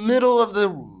in the middle of the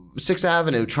 6th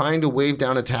Avenue trying to wave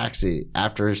down a taxi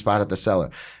after his spot at the cellar.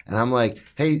 And I'm like,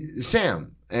 hey,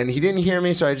 Sam. And he didn't hear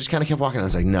me, so I just kind of kept walking. I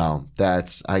was like, no,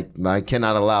 I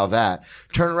cannot allow that.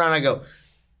 Turn around, I go,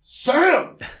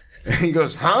 Sam! And he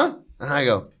goes, huh? And I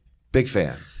go, big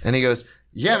fan. And he goes,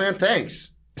 yeah, man,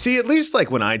 thanks. See, at least like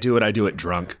when I do it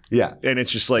drunk. Yeah. And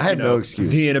it's just like, I have no excuse.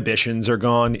 The inhibitions are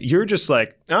gone. You're just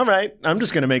like, all right, I'm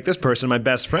just going to make this person my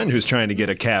best friend who's trying to get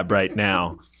a cab right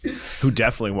now, who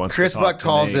definitely wants Chris to talk Buck to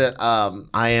calls me. it,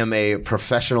 I am a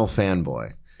professional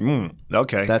fanboy.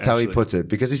 Okay. That's how he puts it.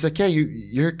 Because he's like, yeah,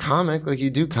 you're a comic, like you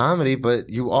do comedy, but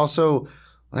you also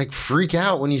like freak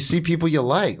out when you see people you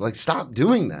like. Like, stop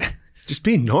doing that. Just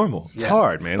be normal. It's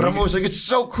hard, man. But I'm always like, it's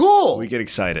so cool. We get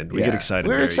excited. Yeah. Get excited.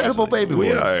 We're very excitable easily. baby We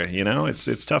boys.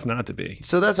 are. It's tough not to be.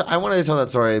 So I wanted to tell that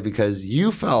story because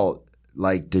you felt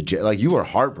like you were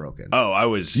heartbroken. Oh, I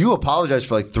was You apologized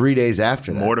for like 3 days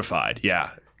after that. mortified. Yeah.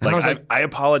 And I Like, was like- I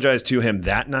apologized to him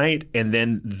that night and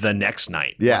then the next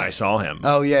night when I saw him.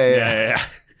 Oh, yeah. Yeah.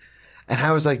 And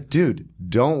I was like, dude,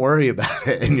 don't worry about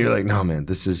it. And you're like, no, man,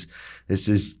 this is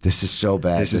so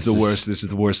bad. This is the worst. This is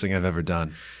the worst thing I've ever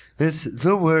done. It's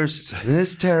the worst.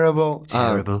 It's terrible.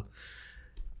 Terrible.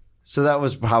 So that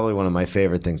was probably one of my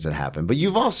favorite things that happened. But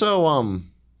you've also,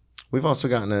 we've also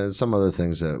gotten to some other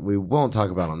things that we won't talk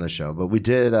about on this show. But we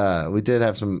did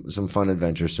have some fun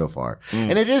adventures so far.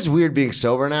 And it is weird being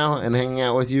sober now and hanging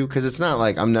out with you because it's not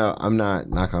like I'm not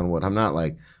knock on wood. I'm not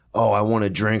like, oh, I want to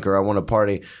drink or I want to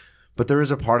party. But there is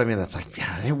a part of me that's like,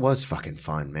 yeah, it was fucking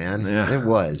fun, man. Yeah. It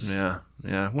was.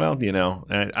 Yeah. Well,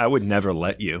 I would never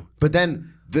let you. But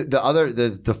then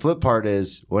the flip part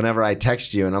is whenever I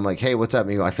text you and I'm like, hey, what's up?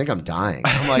 And you go, I think I'm dying.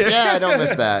 I'm like, yeah, I don't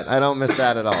miss that. I don't miss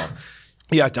that at all.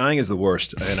 Yeah, dying is the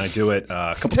worst, and I do it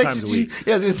a couple times a week.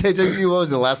 Yeah, I was gonna say, texted you. What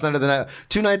was it? Last night or the night?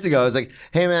 2 nights ago, I was like,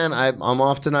 "Hey, man, I'm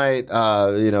off tonight.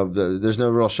 There's no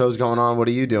real shows going on. What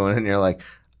are you doing?" And you're like,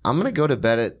 "I'm gonna go to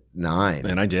bed at 9."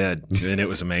 And I did, and it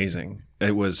was amazing.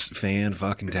 It was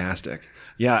fan-fucking-tastic.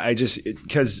 Yeah,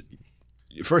 because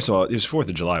first of all, it was 4th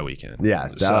of July weekend. Yeah,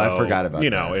 I forgot about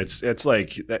that. It's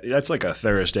like that's like a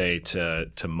Thursday to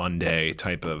Monday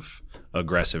type of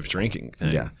aggressive drinking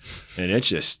thing. Yeah, and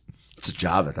it's a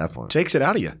job at that point. Takes it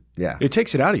out of you. Yeah. It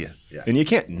takes it out of you. Yeah. And you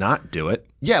can't not do it.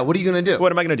 Yeah, what are you going to do?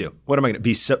 What am I going to do? What am I going to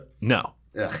be so no.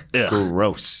 Ugh. Ugh.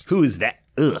 Gross. Who is that?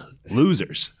 Ugh.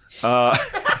 Losers. So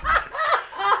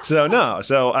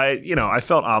I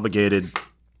felt obligated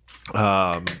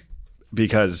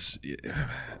because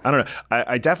I don't know.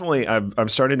 I definitely I'm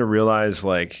starting to realize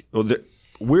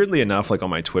weirdly enough, like on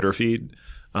my Twitter feed,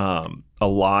 a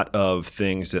lot of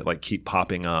things that like keep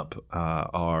popping up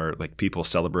are like people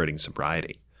celebrating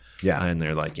sobriety. Yeah. And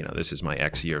they're like, this is my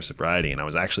X year of sobriety. And I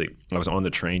was on the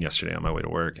train yesterday on my way to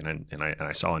work, and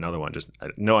I saw another one. Just I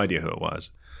had no idea who it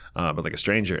was, but like a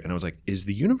stranger. And I was like, is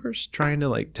the universe trying to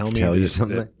like tell you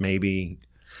something? That maybe.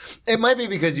 It might be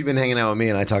because you've been hanging out with me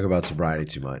and I talk about sobriety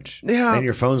too much. Yeah. And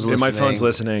your phone's listening. And my phone's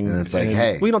listening. And it's like,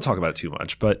 hey. We don't talk about it too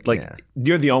much, but like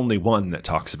you're the only one that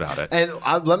talks about it. And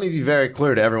let me be very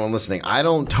clear to everyone listening. I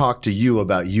don't talk to you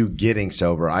about you getting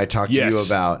sober. I talk to you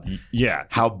about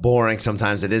how boring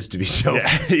sometimes it is to be sober.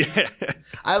 Yeah.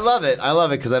 I love it. I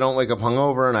love it because I don't wake up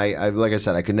hungover. And I like I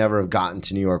said, I could never have gotten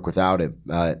to New York without it.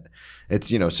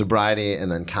 It's, sobriety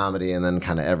and then comedy and then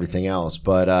kind of everything else.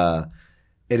 But,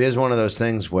 it is one of those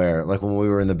things where, like when we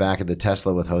were in the back of the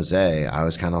Tesla with Jose, I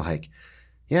was kind of like,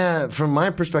 yeah, from my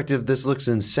perspective, this looks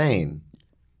insane,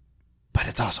 but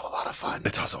it's also a lot of fun.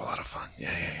 It's also a lot of fun.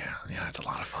 Yeah. It's a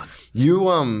lot of fun. You,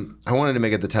 I wanted to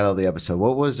make it the title of the episode.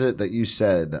 What was it that you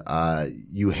said?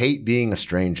 You hate being a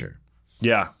stranger.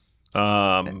 Yeah.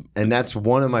 And that's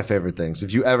one of my favorite things.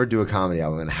 If you ever do a comedy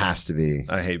album, it has to be.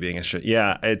 I hate being a stranger.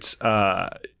 Yeah. It's,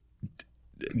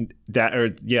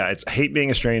 it's hate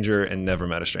being a stranger and never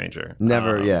met a stranger.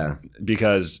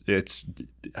 Because it's,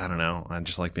 I don't know. I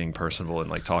just like being personable and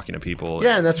like talking to people.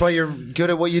 Yeah, and that's why you're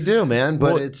good at what you do, man.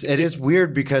 But it is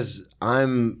weird because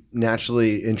I'm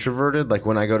naturally introverted. Like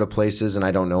when I go to places and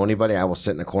I don't know anybody, I will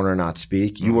sit in the corner and not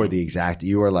speak. You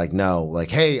are like, no,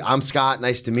 like, hey, I'm Scott.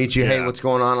 Nice to meet you. Yeah. Hey, what's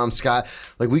going on? I'm Scott.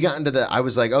 Like we got into I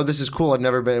was like, oh, this is cool. I've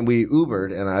never been. We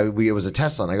Ubered and it was a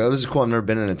Tesla. And I go, this is cool. I've never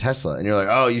been in a Tesla. And you're like,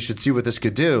 oh, you should see what this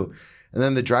could do. And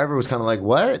then the driver was kind of like,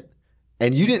 what?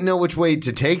 And you didn't know which way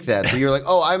to take that. So you're like,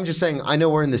 oh, I'm just saying, I know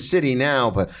we're in the city now,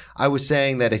 but I was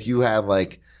saying that if you have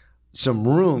like some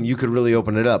room, you could really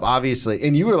open it up, obviously.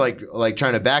 And you were like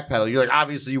trying to backpedal. You're like,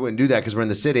 obviously you wouldn't do that because we're in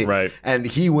the city. Right. And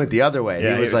he went the other way.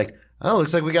 Yeah, he was like, oh,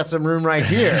 looks like we got some room right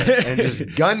here. And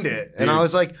just gunned it. And I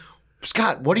was like,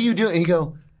 Scott, what are you doing? And you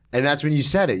go, and that's when you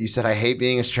said it. You said, I hate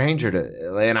being a stranger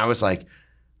to, and I was like,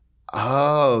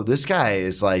 oh, this guy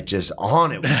is like just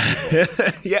on it with people.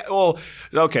 Yeah. Well,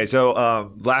 okay.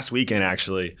 So last weekend,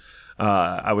 actually,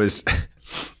 I was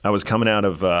coming out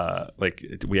of I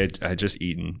had just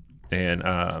eaten, and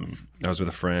I was with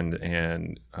a friend,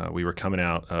 and we were coming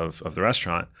out of the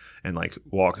restaurant, and like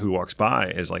who walks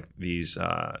by is like these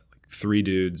three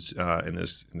dudes and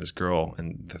this girl,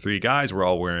 and the three guys were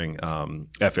all wearing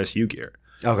FSU gear.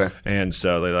 Okay. And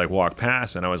so they like walked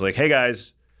past, and I was like, hey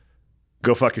guys,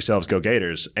 go fuck yourselves, go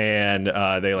Gators. And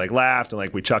they like laughed, and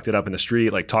like we chucked it up in the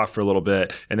street, like talked for a little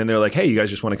bit. And then they're like, hey, you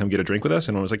guys just want to come get a drink with us?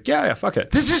 And I was like, yeah, fuck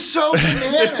it. This is so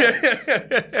bananas.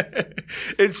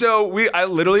 And so I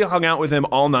literally hung out with him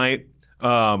all night.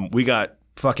 We got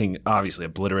fucking obviously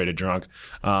obliterated drunk.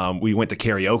 We went to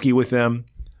karaoke with them.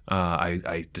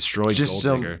 I destroyed just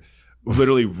Gold Digger.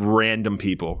 Literally random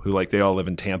people who like they all live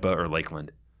in Tampa or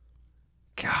Lakeland.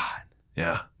 God.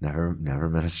 Yeah. Never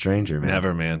met a stranger, man.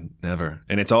 Never, man. Never.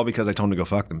 And it's all because I told them to go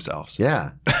fuck themselves.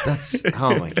 Yeah. That's,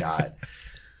 oh my God.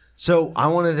 So I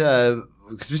wanted to,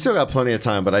 because we still got plenty of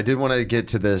time, but I did want to get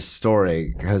to this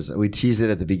story because we teased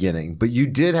it at the beginning. But you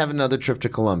did have another trip to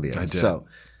Colombia. I did. So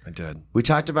I did. We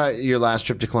talked about your last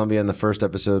trip to Colombia in the first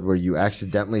episode where you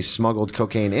accidentally smuggled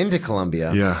cocaine into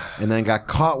Colombia. Yeah. And then got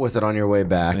caught with it on your way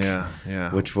back.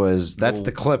 Yeah. Which was, that's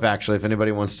the clip actually, if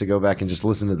anybody wants to go back and just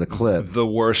listen to the clip. The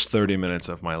worst 30 minutes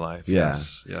of my life. Yeah.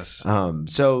 Yes.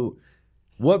 So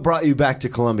what brought you back to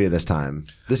Colombia this time?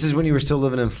 This is when you were still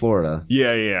living in Florida.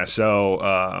 Yeah. So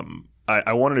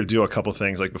I wanted to do a couple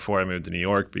things like before I moved to New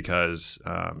York because,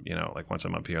 like once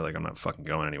I'm up here, like I'm not fucking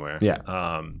going anywhere.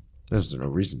 Yeah. There's no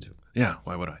reason to. Yeah,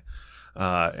 why would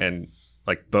I? And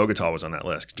like Bogota was on that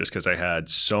list just because I had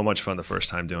so much fun the first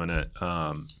time doing it.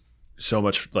 So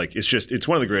much like it's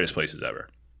one of the greatest places ever.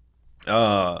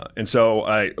 And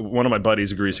so one of my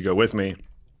buddies agrees to go with me,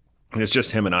 and it's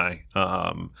just him and I.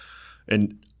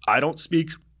 And I don't speak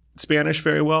Spanish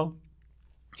very well.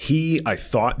 I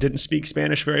thought didn't speak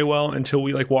Spanish very well until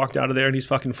we like walked out of there, and he's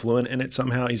fucking fluent in it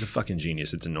somehow. He's a fucking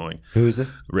genius. It's annoying. Who is it?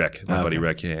 Rick, my buddy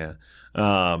Rick. Yeah.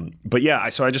 But yeah,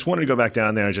 so I just wanted to go back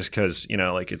down there just because,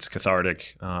 like it's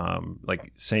cathartic.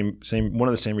 Like same, one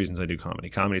of the same reasons I do comedy.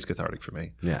 Comedy is cathartic for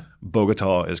me. Yeah.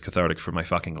 Bogota is cathartic for my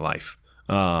fucking life.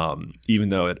 Even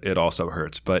though it also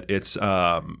hurts, but it's,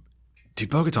 dude,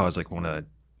 Bogota is like one of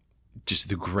just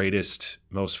the greatest,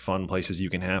 most fun places you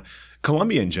can have.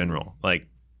 Colombia in general, like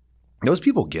those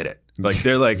people get it. Like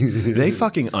they're like, they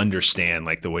fucking understand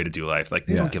like the way to do life. Like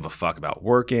they don't give a fuck about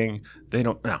working. They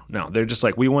don't, no. They're just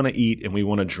like, we want to eat and we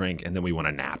want to drink and then we want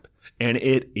to nap. And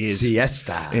it is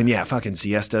siesta. And yeah, fucking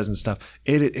siestas and stuff.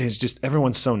 It is just,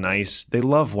 everyone's so nice. They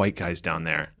love white guys down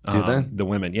there. Do they? The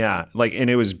women. Yeah. Like, and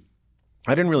it was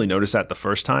I didn't really notice that the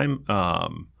first time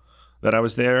that I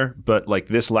was there, but like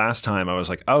this last time I was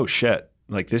like, oh shit,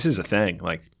 like this is a thing.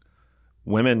 Like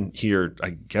women here,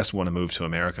 I guess, want to move to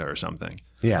America or something.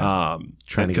 Yeah.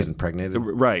 Trying to get impregnated.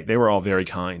 Right. They were all very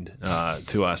kind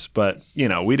to us, but you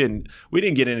know, we didn't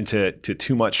get into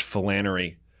too much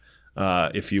philandery,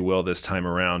 if you will, this time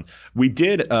around. We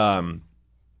did.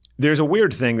 There's a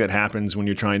weird thing that happens when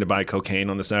you're trying to buy cocaine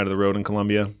on the side of the road in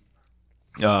Colombia.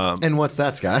 And what's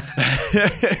that, Scott?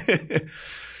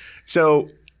 So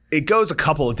it goes a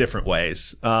couple of different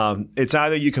ways. It's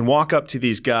either you can walk up to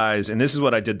these guys, and this is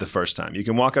what I did the first time. You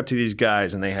can walk up to these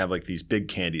guys, and they have like these big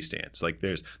candy stands. Like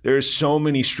there's so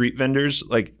many street vendors.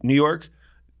 Like New York,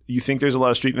 you think there's a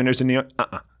lot of street vendors in New York?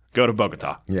 Go to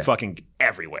Bogota. Yeah. Fucking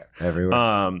everywhere.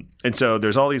 Everywhere. And so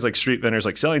there's all these like street vendors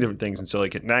like selling different things. And so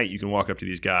like at night you can walk up to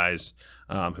these guys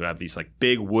who have these like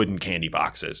big wooden candy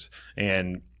boxes,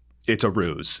 and it's a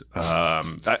ruse.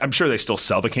 I'm sure they still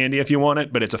sell the candy if you want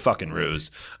it, but it's a fucking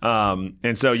ruse.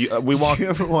 And so we walk. Did you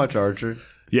ever watch Archer?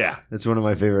 Yeah. That's one of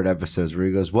my favorite episodes where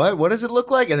he goes, what? What does it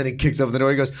look like? And then he kicks open the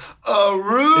door. He goes, a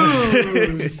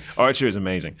ruse. Archer is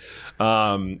amazing.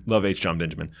 Love H. John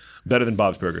Benjamin. Better than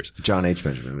Bob's Burgers. John H.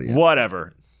 Benjamin. But yeah.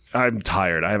 Whatever. I'm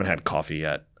tired. I haven't had coffee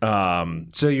yet.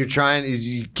 So you're trying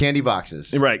candy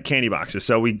boxes. Right. Candy boxes.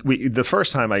 So we the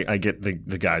first time I get the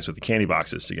guys with the candy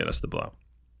boxes to get us the blow.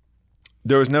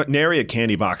 There was nary a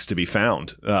candy box to be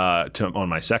found on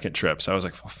my second trip. So I was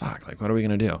like, well, fuck, like, what are we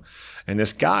going to do? And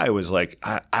this guy was like,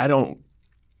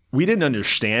 we didn't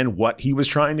understand what he was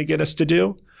trying to get us to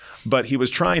do, but he was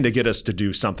trying to get us to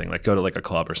do something, like go to like a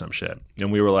club or some shit.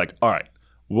 And we were like, all right,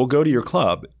 we'll go to your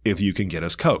club if you can get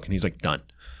us Coke. And he's like, done.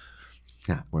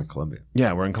 Yeah, we're in Colombia.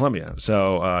 Yeah, we're in Colombia.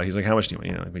 So he's like, how much do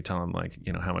you want? We tell him like,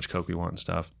 how much Coke we want and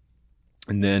stuff.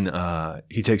 And then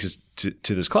he takes us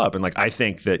to this club, and like I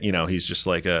think that he's just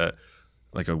like a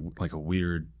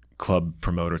weird club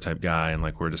promoter type guy, and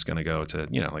like we're just gonna go to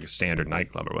like a standard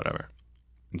nightclub or whatever.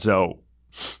 And so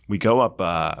we go up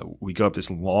this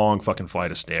long fucking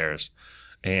flight of stairs,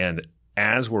 and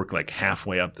as we're like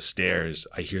halfway up the stairs,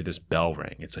 I hear this bell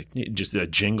ring. It's like just a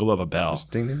jingle of a bell. Just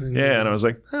ding, ding, ding, yeah, ding. And I was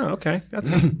like, oh, okay,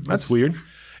 that's weird.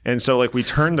 And so like we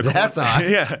turned the that's odd.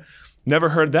 Yeah. Never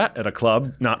heard that at a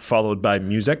club, not followed by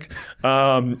music.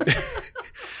 And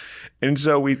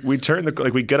so we turn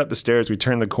we get up the stairs, we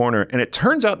turn the corner, and it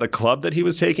turns out the club that he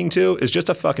was taking to is just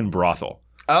a fucking brothel.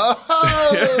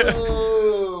 Oh!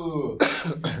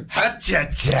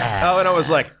 Ha-cha-cha. Oh, and I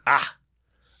was like,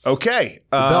 okay.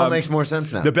 The bell makes more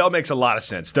sense now. The bell makes a lot of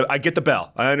sense. I get the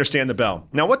bell. I understand the bell.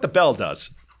 Now, what the bell does,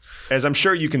 as I'm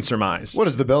sure you can surmise. What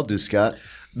does the bell do, Scott?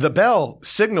 The bell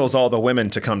signals all the women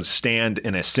to come stand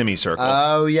in a semicircle.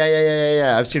 Oh,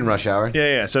 yeah. I've seen Rush Hour.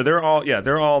 Yeah. So they're all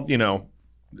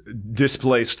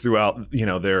displaced throughout,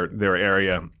 their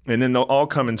area. And then they'll all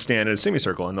come and stand in a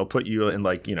semicircle, and they'll put you in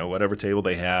like, whatever table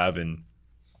they have, and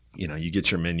you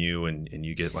get your menu and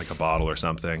you get like a bottle or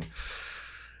something.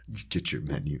 You get your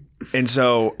menu. And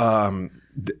so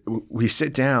we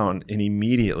sit down, and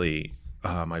immediately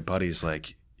my buddy's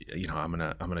like, I'm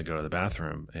gonna go to the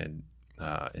bathroom and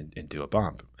do a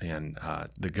bump. And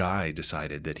the guy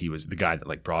decided that he was the guy that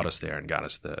like brought us there and got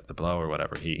us the blow or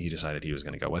whatever. He decided he was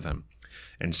going to go with him.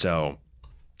 And so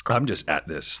I'm just at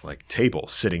this like table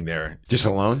sitting there. Just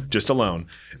alone? Just alone.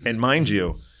 And mind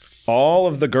you, all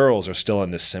of the girls are still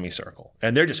in this semicircle,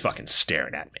 and they're just fucking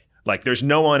staring at me. Like there's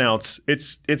no one else.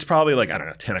 It's probably like, I don't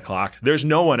know, 10 o'clock. There's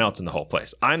no one else in the whole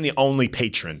place. I'm the only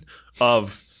patron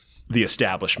of the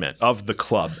establishment, of the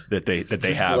club that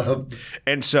they have. Club.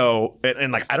 And so,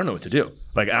 and like, I don't know what to do.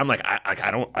 Like, I'm like,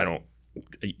 I don't,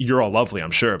 you're all lovely,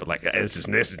 I'm sure, but like, this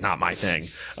is not my thing.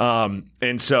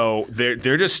 And so they're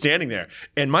just standing there,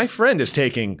 and my friend is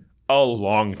taking a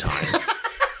long time.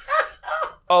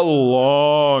 A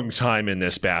long time in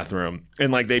this bathroom.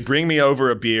 And like, they bring me over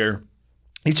a beer.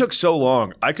 He took so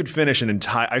long. I finished an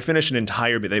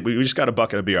entire beer. We just got a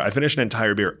bucket of beer. I finished an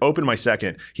entire beer, opened my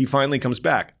second. He finally comes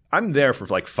back. I'm there for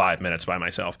like 5 minutes by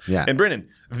myself. Yeah. And Brennan,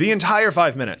 the entire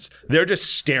 5 minutes, they're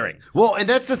just staring. Well, and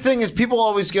that's the thing is people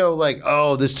always go like,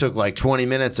 oh, this took like 20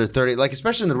 minutes or 30. Like,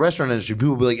 especially in the restaurant industry,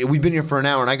 people will be like, we've been here for an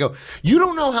hour. And I go, you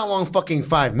don't know how long fucking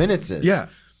 5 minutes is. Yeah.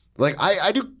 Like,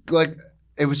 I do, like,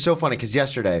 it was so funny because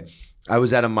yesterday I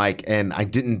was at a mic and I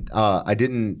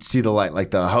didn't see the light. Like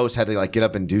the host had to like get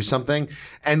up and do something.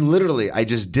 And literally I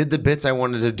just did the bits I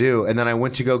wanted to do. And then I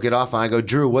went to go get off and I go,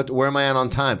 Drew, where am I at on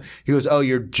time? He goes, oh,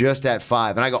 you're just at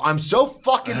 5. And I go, I'm so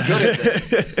fucking good at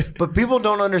this. But people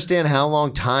don't understand how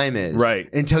long time is.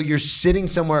 Right. Until you're sitting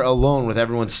somewhere alone with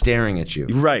everyone staring at you.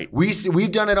 Right.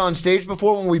 We've done it on stage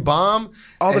before when we bomb.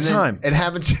 All the time. It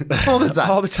happens all the time.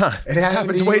 All the time. It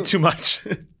happens way too much.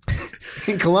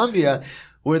 in Colombia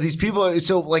where these people are,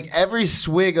 so like every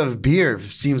swig of beer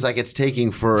seems like it's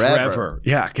taking forever.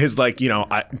 Yeah, because like,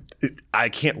 I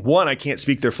can't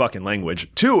speak their fucking language.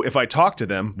 2, if I talk to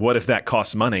them, what if that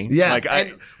costs money? Yeah. Like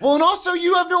and also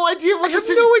you have no idea what this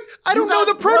is. I don't know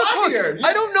the protocols. Here.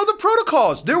 I don't know the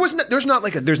protocols. There's not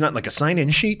like a sign-in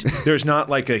sheet. There's not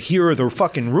like a here are the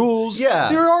fucking rules.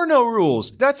 Yeah. There are no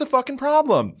rules. That's a fucking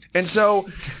problem. And so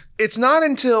it's not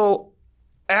until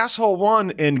asshole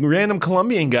 1 and random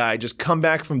Colombian guy just come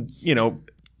back from,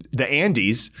 the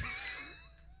Andes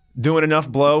doing enough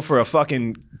blow for a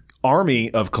fucking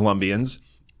army of Colombians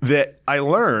that I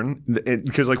learn,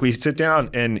 because like we sit down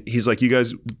and he's like, you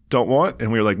guys don't want?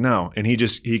 And we were like, no. And he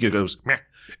goes, meh.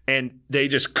 And they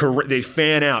just, they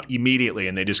fan out immediately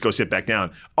and they just go sit back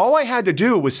down. All I had to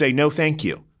do was say, no, thank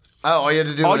you. Oh, all you had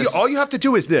to do all you have to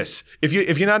do is this. If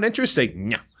you're not interested, say,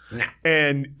 no. No.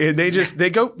 And they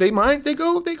go mind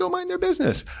their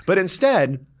business. But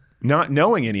instead, not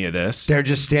knowing any of this, they're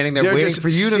just standing there waiting for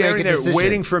you to make a decision.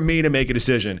 Waiting for me to make a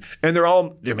decision. And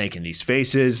they're making these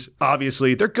faces.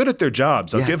 Obviously, they're good at their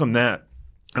jobs. I'll give them that.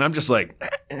 And I'm just like,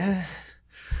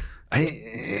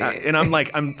 and I'm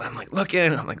like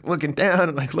looking, I'm like looking down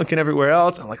and like looking everywhere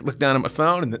else. I like look down at my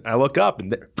phone and I look up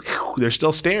and they're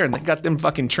still staring. They got them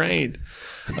fucking trained.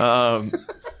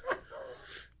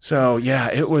 So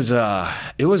yeah, it was a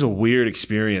weird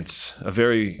experience, a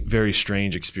very, very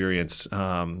strange experience.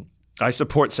 I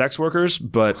support sex workers,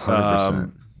 but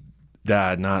no,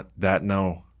 not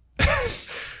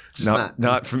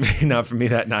for me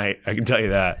that night. I can tell you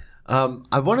that.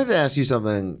 I wanted to ask you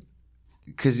something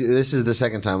because this is the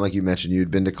second time, like you mentioned, you'd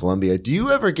been to Colombia. Do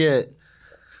you ever get?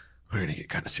 We're gonna get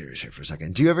kind of serious here for a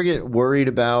second. Do you ever get worried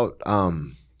about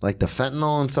like the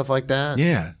fentanyl and stuff like that?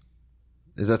 Yeah.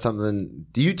 Is that something?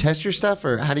 Do you test your stuff,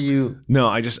 or how do you?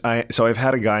 No, so I've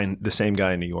had the same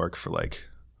guy in New York for like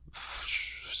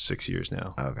 6 years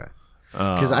now. Okay,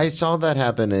 because I saw that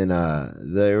happen in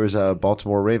there was a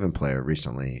Baltimore Raven player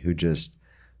recently who just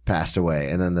passed away,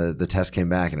 and then the test came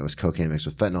back and it was cocaine mixed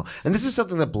with fentanyl. And this is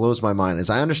something that blows my mind. Is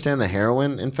I understand the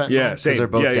heroin and fentanyl because they're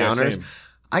both downers. Same.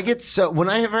 I get so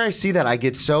whenever I see that, I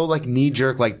get so like knee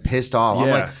jerk, like pissed off. Yeah. I'm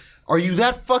like, are you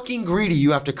that fucking greedy?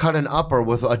 You have to cut an upper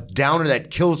with a downer that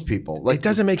kills people. Like, it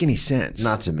doesn't make any sense.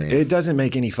 Not to me. It doesn't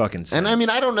make any fucking sense. And I mean,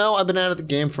 I don't know. I've been out of the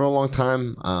game for a long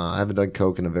time. I haven't done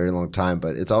coke in a very long time,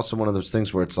 but it's also one of those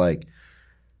things where it's like,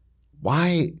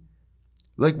 why?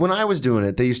 Like when I was doing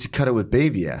it, they used to cut it with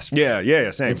baby aspirin.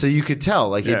 Yeah, same. And so you could tell,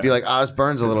 like it'd be like, this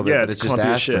burns a little bit, but it's just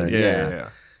aspirin. Yeah.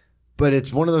 But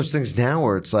it's one of those things now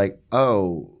where it's like,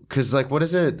 because like, what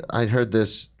is it? I heard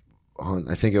this on,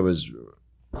 I think it was,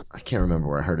 I can't remember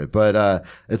where I heard it, but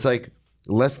it's like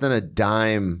less than a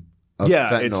dime of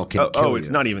fentanyl can kill you. It's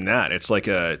not even that. It's like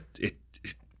it's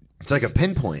like a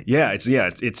pinpoint.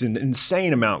 It's an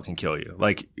insane amount can kill you.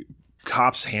 Like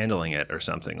cops handling it or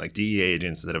something, like DEA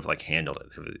agents that have like handled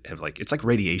it have like, it's like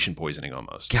radiation poisoning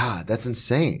almost. God, that's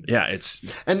insane. Yeah,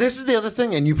 and this is the other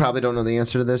thing, and you probably don't know the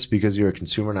answer to this because you're a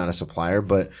consumer, not a supplier,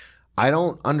 but I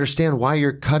don't understand why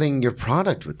you're cutting your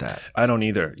product with that. I don't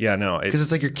either. Yeah, no. Because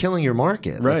it's like you're killing your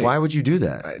market. Right. Like, why would you do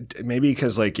that? Maybe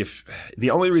because like if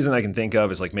the only reason I can think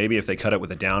of is like maybe if they cut it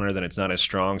with a downer, then it's not as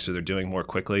strong, so they're doing more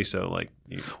quickly. So like,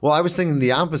 well, I was thinking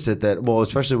the opposite. That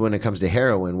especially when it comes to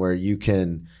heroin, where you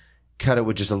can cut it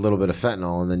with just a little bit of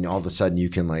fentanyl, and then all of a sudden you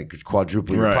can like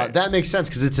quadruple your product. That makes sense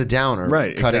because it's a downer.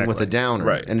 Right. Cutting with a downer.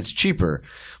 Right. And it's cheaper.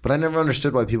 But I never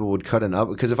understood why people would cut it up.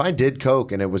 Because if I did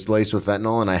coke and it was laced with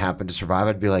fentanyl and I happened to survive,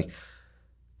 I'd be like,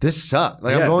 this sucked.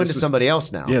 Like I'm going to somebody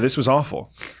else now. Yeah, this was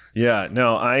awful. Yeah,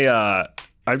 no,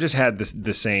 I've just had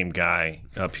the same guy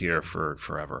up here for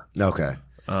forever. Okay.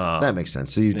 That makes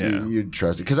sense. So you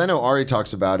trust it. Because I know Ari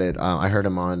talks about it. I heard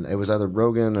him on, it was either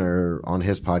Rogan or on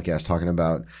his podcast talking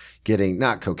about getting,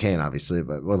 not cocaine obviously,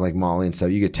 but with like Molly and stuff,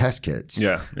 you get test kits.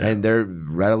 Yeah. And they're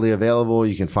readily available.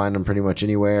 You can find them pretty much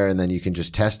anywhere and then you can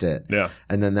just test it. Yeah.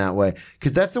 And then that way,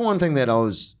 because that's the one thing that I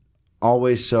was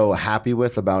always so happy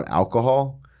with about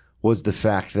alcohol was the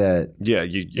fact that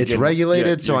it's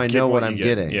regulated, so I know what I'm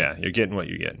getting. Yeah, you're getting what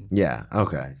you're getting. Yeah.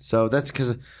 Okay. So that's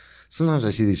because sometimes I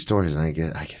see these stories and I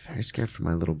get very scared for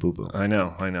my little boo boo. I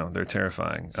know. They're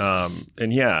terrifying.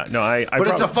 And yeah, no, But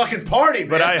it's a fucking party, man.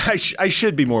 But I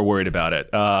should be more worried about it.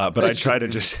 But I try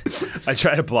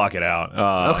to block it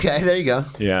out. Okay, there you go.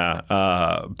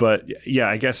 Yeah. But yeah,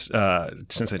 I guess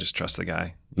since I just trust the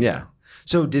guy. Yeah.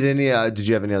 So did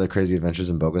you have any other crazy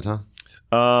adventures in Bogota?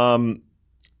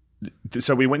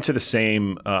 So we went to the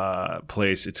same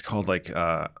place. It's called like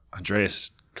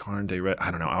Andreas Carne de Red.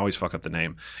 I don't know. I always fuck up the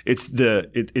name. It's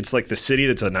it's like the city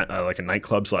that's like a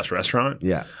nightclub / restaurant.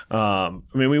 Yeah. I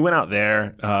mean, we went out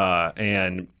there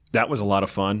and that was a lot of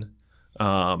fun.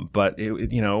 But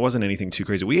it wasn't anything too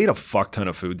crazy. We ate a fuck ton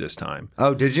of food this time.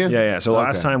 Oh, did you? Yeah. So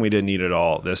last time we didn't eat it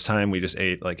all. This time we just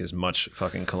ate like as much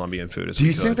fucking Colombian food as we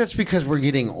could. Do you think that's because we're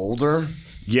getting older?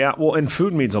 Yeah. Well, and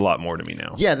food means a lot more to me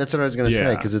now. Yeah, that's what I was going to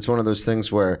say, because it's one of those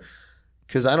things where,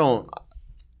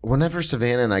 whenever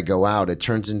Savannah and I go out, it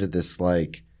turns into this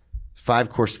like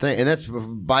 5-course thing. And that's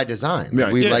by design.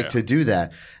 We like to do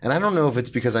that. And I don't know if it's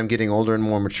because I'm getting older and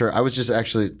more mature. I was just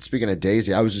actually, speaking of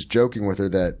Daisy, I was just joking with her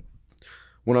that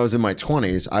when I was in my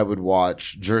 20s, I would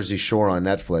watch Jersey Shore on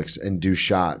Netflix and do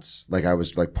shots like I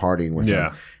was like partying with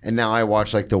them. And now I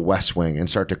watch like The West Wing and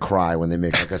start to cry when they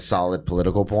make like a solid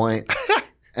political point.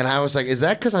 And I was like, is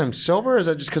that because I'm sober? Or is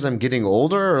that just because I'm getting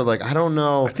older? Or like, I don't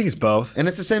know. I think it's both. And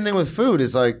it's the same thing with food.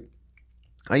 Is like,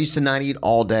 I used to not eat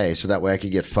all day so that way I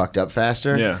could get fucked up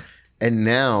faster. Yeah. And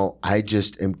now I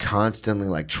just am constantly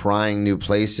like trying new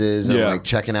places and like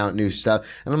checking out new stuff.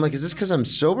 And I'm like, is this because I'm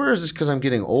sober? Or is this because I'm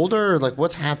getting older? Or like,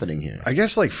 what's happening here? I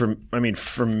guess like for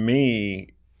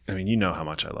me, you know how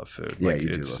much I love food. Yeah, like, you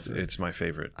do love food. It's my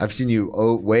favorite. I've seen you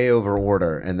way over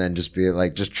order and then just be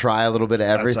like, just try a little bit of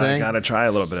everything. I gotta try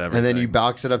a little bit of everything. And then you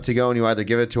box it up to go and you either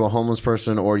give it to a homeless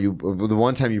person or the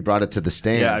one time you brought it to the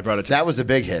stand. Yeah, I brought it to that was a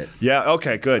big hit. Yeah,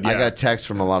 okay, good. Yeah. I got texts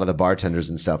from a lot of the bartenders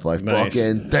and stuff like,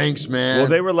 fucking thanks, man. Well,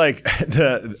 they were like,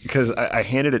 because I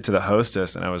handed it to the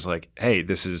hostess and I was like, hey,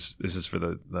 this is for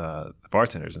the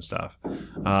bartenders and stuff.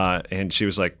 And she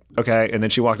was like, okay. And then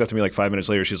she walked up to me like 5 minutes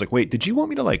later. She was like, wait, did you want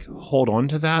me to like hold on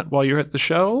to that while you're at the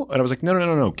show? And I was like,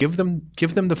 no. Give them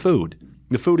the food.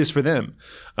 The food is for them.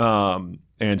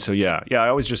 And so, yeah, I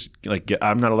always just like,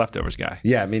 I'm not a leftovers guy.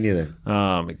 Yeah, me neither.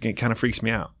 It kind of freaks me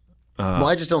out. Well,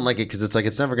 I just don't like it because it's like,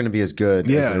 it's never going to be as good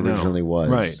as it originally was.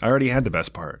 Right. I already had the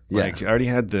best part. Yeah. Like I already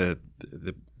had the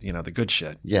good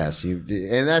shit. Yes.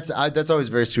 And that's always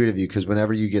very sweet of you, because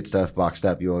whenever you get stuff boxed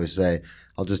up, you always say,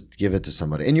 I'll just give it to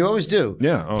somebody. And you always do.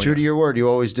 Yeah. True to your word, you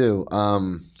always do.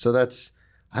 So that's,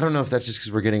 I don't know if that's just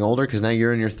because we're getting older, because now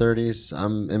you're in your 30s.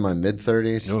 I'm in my mid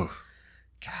 30s. Oh,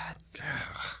 God.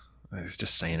 It's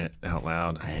just saying it out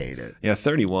loud. I hate it. Yeah,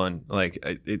 31. Like,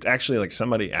 it's actually like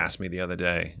somebody asked me the other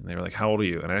day, and they were like, how old are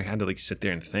you? And I had to like sit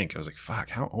there and think. I was like, fuck,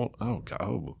 how old? Oh, God.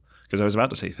 Oh. Because I was about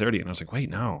to say 30, and I was like, wait,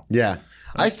 no. Yeah.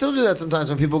 I still do that sometimes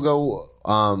when people go,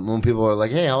 when people are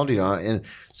like, hey, how old are you? And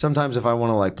sometimes if I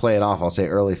want to like play it off, I'll say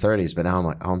early 30s. But now I'm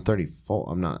like, oh, I'm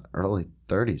 34. I'm not early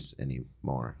 30s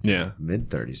anymore. Yeah. Mid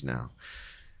 30s now.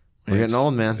 We're getting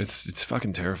old, man. It's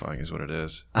fucking terrifying is what it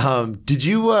is. Did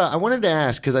you, I wanted to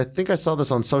ask, because I think I saw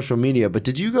this on social media, but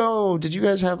did you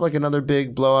guys have like another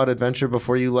big blowout adventure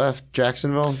before you left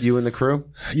Jacksonville, you and the crew?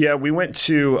 Yeah, we went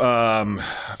to, I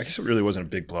guess it really wasn't a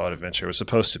big blowout adventure. It was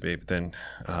supposed to be, but then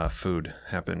food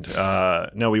happened.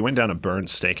 No, we went down to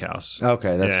Burns Steakhouse.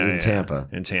 Okay, that's in Tampa.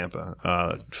 In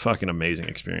Tampa. Fucking amazing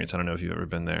experience. I don't know if you've ever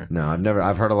been there. No,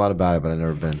 I've heard a lot about it, but I've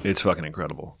never been. It's fucking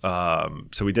incredible.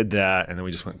 So we did that, and then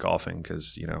we just went golfing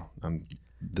because, I'm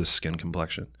the skin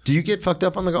complexion. Do you get fucked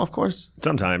up on the golf course?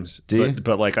 Sometimes. Do you?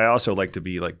 But like, I also like to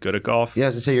be like good at golf. Yeah,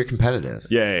 as I say, you're competitive.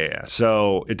 Yeah.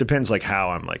 So it depends like how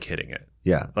I'm like hitting it.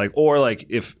 Yeah. Like, or like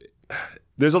if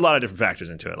there's a lot of different factors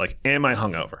into it. Like, am I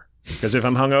hungover? Because if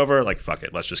I'm hungover, like, fuck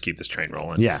it, let's just keep this train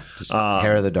rolling. Yeah. Just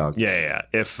hair of the dog. Yeah.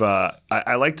 If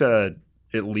I like to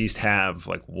at least have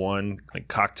like one like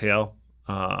cocktail,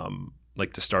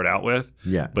 like to start out with.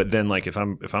 Yeah. But then like if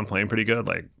I'm playing pretty good,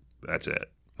 like that's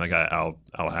it. Like I'll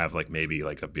have like maybe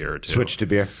like a beer or two. Switch to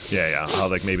beer. Yeah. I'll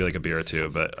like maybe like a beer or two,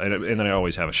 but and then I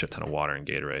always have a shit ton of water and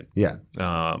Gatorade. Yeah.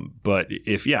 But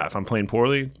if I'm playing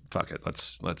poorly, fuck it.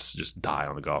 Let's just die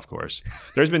on the golf course.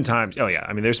 There's been times. Oh yeah.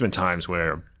 I mean, there's been times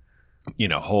where,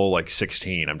 hole like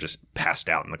 16, I'm just passed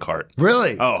out in the cart.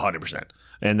 Really? Oh, 100%.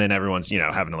 And then everyone's,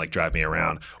 having to like drive me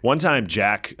around. One time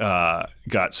Jack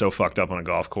got so fucked up on a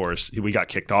golf course, we got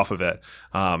kicked off of it.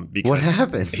 Because what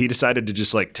happened? He decided to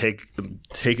just like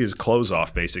take his clothes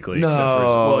off basically.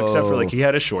 No. Except for like he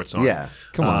had his shorts on. Yeah.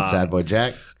 Come on, sad boy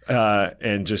Jack.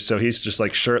 And just so he's just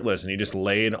like shirtless and he just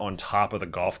laid on top of the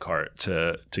golf cart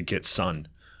to get sun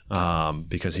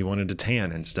because he wanted to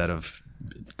tan instead of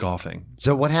golfing.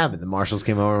 So what happened? The marshals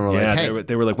came over and were like, hey.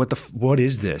 They were like, what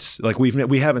is this? Like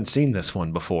we haven't seen this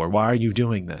one before. Why are you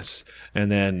doing this?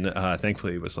 And then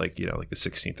thankfully it was like, like the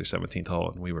 16th or 17th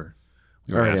hole and we were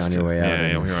already on your way out.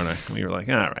 Yeah, we were like,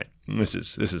 all right, this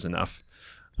is enough.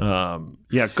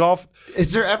 Golf.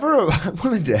 Is there ever I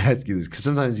wanted to ask you this because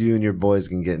sometimes you and your boys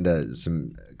can get into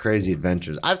some crazy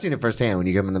adventures. I've seen it firsthand when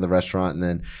you come into the restaurant and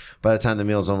then by the time the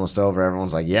meal's almost over,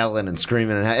 everyone's like yelling and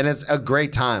screaming and it's a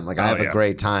great time. Like I have a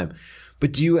great time.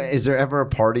 But is there ever a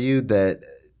part of you that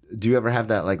do you ever have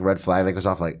that like red flag that goes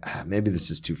off like, maybe this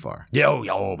is too far? Yeah,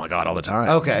 oh my God, all the time.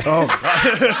 Okay. Oh, my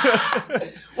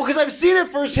God. Well, because I've seen it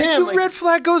firsthand. The like, red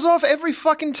flag goes off every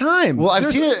fucking time. well, I've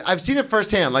seen it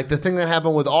firsthand. Like the thing that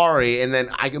happened with Ari, and then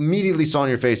I immediately saw on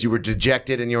your face you were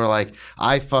dejected and you were like,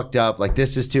 I fucked up. Like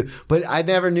this is too. But I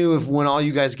never knew if when all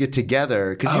you guys get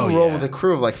together, because you roll with a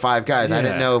crew of like 5 guys. I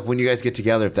didn't know if when you guys get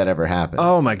together if that ever happens.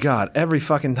 Oh my God, every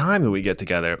fucking time that we get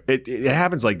together, it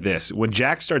happens like this. When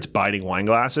Jack starts biting wine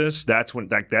glasses, that's when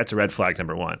that's a red flag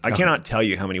number 1. I cannot tell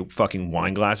you how many fucking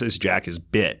wine glasses Jack has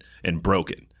bit and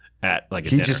broken at like a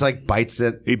He dinner. just like bites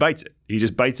it. He bites it. He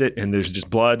just bites it, and there's just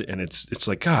blood, and it's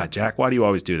like, God, Jack, why do you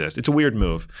always do this? It's a weird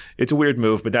move.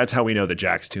 But that's how we know that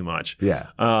Jack's too much. Yeah.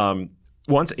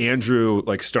 Once Andrew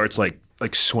like starts like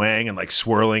swaying and like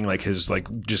swirling like his like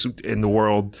just in the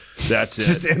world, that's it.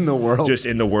 Just in the world. Just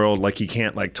in the world. Like he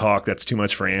can't like talk. That's too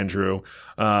much for Andrew.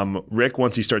 Rick,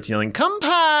 once he starts yelling, "Come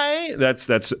pie," that's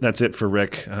it for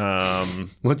Rick.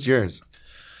 What's yours?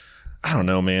 I don't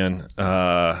know, man.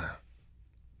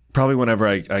 Probably whenever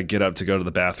I get up to go to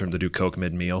the bathroom to do coke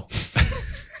mid-meal.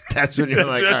 That's when you're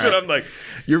like, that's all what right. I'm like.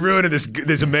 You're ruining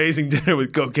this amazing dinner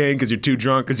with cocaine because you're too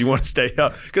drunk because you want to stay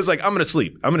up. Because like I'm gonna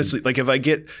sleep. Like if I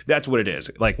get, that's what it is.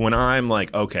 Like when I'm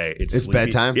like, okay, it's sleepy.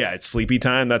 bedtime? Yeah, it's sleepy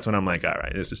time. That's when I'm like, all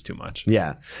right, this is too much.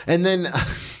 Yeah. And then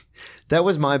that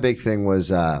was my big thing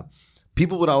was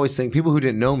people would always think, people who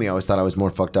didn't know me always thought I was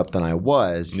more fucked up than I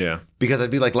was. Yeah. Because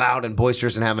I'd be like loud and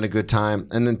boisterous and having a good time.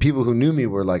 And then people who knew me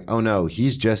were like, oh no,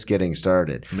 he's just getting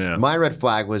started. Yeah. My red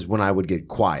flag was when I would get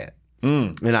quiet.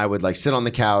 And I would like sit on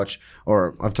the couch,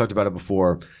 or I've talked about it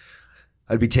before.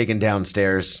 I'd be taken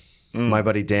downstairs. My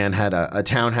buddy Dan had a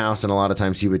townhouse, and a lot of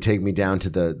times he would take me down to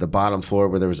the bottom floor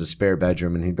where there was a spare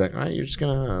bedroom, and he'd be like, all right, you're just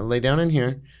going to lay down in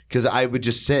here. Because I would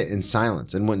just sit in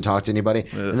silence and wouldn't talk to anybody.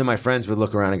 And then my friends would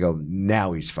look around and go,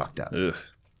 now he's fucked up.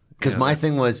 Because my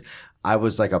thing was, I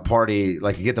was like a party,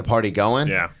 like you get the party going.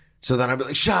 Yeah. So then I'd be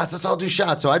like, shots, let's all do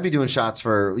shots. So I'd be doing shots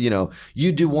for,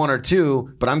 you do 1 or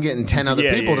 2, but I'm getting 10 other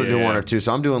people to do 1 or 2.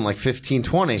 So I'm doing like 15,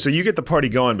 20. So you get the party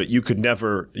going, but you could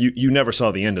never, you never saw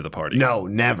the end of the party. No,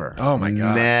 never. Oh my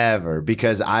God. Never.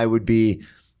 Because I would be,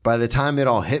 by the time it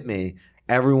all hit me,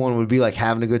 everyone would be like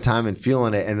having a good time and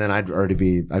feeling it. And then I'd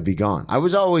be gone. I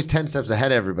was always 10 steps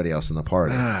ahead of everybody else in the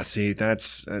party. See,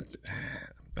 that's,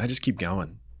 I just keep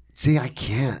going. See, I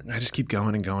can't. I just keep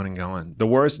going and going and going.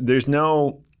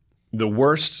 The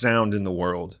worst sound in the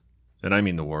world, and I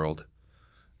mean the world,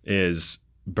 is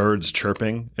birds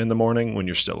chirping in the morning when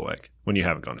you're still awake, when you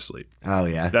haven't gone to sleep. Oh,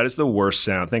 yeah. That is the worst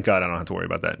sound. Thank God I don't have to worry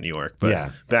about that in New York.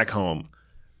 But back home,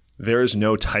 there is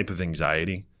no type of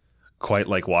anxiety quite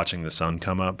like watching the sun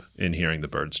come up and hearing the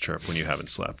birds chirp when you haven't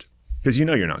slept. Because you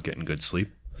know you're not getting good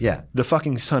sleep. Yeah. The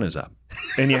fucking sun is up,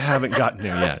 and you haven't gotten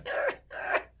there yet.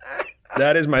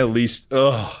 That is my least.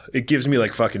 Ugh! It gives me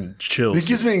like fucking chills. It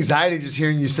gives me anxiety just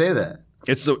hearing you say that.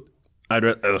 It's so.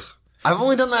 Ugh. I've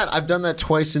only done that. I've done that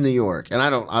twice in New York, and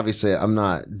I'm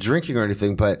not drinking or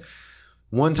anything. But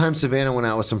one time, Savannah went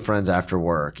out with some friends after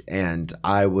work, and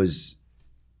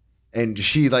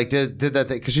she like did that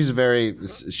thing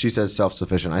because she says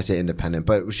self-sufficient. I say independent,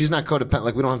 but she's not codependent.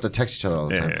 Like we don't have to text each other all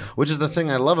the time, which is the thing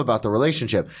I love about the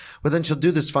relationship. But then she'll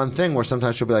do this fun thing where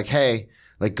sometimes she'll be like, "Hey,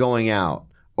 like going out."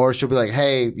 Or she'll be like,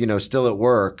 hey, still at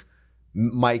work,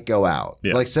 might go out.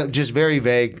 Yeah. Like, so just very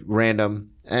vague,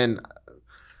 random. And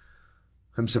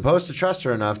I'm supposed to trust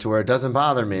her enough to where it doesn't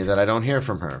bother me that I don't hear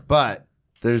from her. But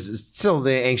there's still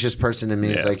the anxious person in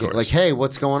me. It's like, hey,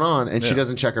 what's going on? And she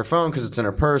doesn't check her phone because it's in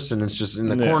her purse and it's just in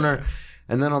the corner.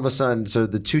 And then all of a sudden, so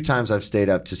the 2 times I've stayed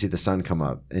up to see the sun come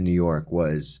up in New York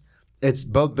it's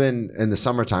both been in the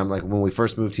summertime, like when we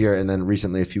first moved here, and then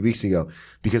recently a few weeks ago,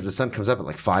 because the sun comes up at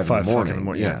like 5 in the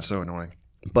morning. Yeah, it's so annoying.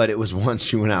 But it was once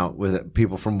she went out with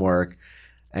people from work,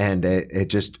 and it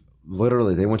just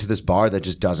literally, they went to this bar that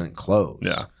just doesn't close.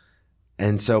 Yeah.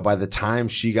 And so by the time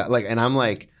she got and I'm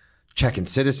like checking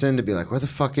Citizen to be like, where the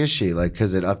fuck is she? Like,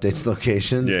 because it updates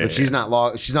locations, but she's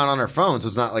not she's not on her phone, so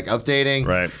it's not like updating.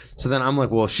 Right. So then I'm like,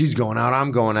 well, if she's going out,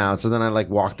 I'm going out. So then I like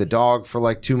walk the dog for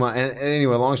like 2 months. And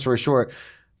anyway, long story short,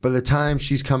 by the time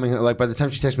she's coming, like by the time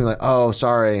she texts me like, oh,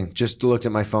 sorry, just looked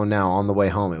at my phone now on the way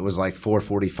home. It was like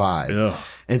 4:45. Ugh.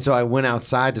 And so I went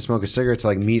outside to smoke a cigarette to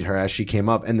like meet her as she came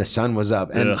up, and the sun was up.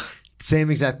 And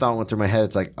same exact thought went through my head.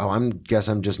 It's like, oh, guess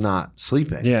I'm just not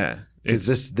sleeping. Yeah.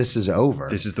 Because this is over.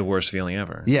 This is the worst feeling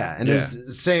ever. Yeah, and it was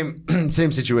the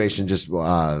same situation. Just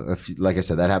like I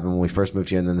said, that happened when we first moved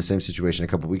here, and then the same situation a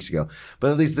couple weeks ago. But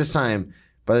at least this time,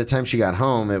 by the time she got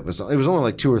home, it was only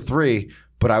like 2 or 3,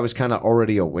 but I was kind of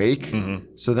already awake.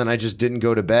 Mm-hmm. So then I just didn't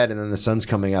go to bed, and then the sun's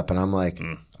coming up, and I'm like,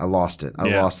 I lost it. I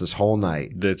lost this whole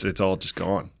night. It's all just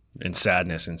gone. and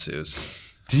sadness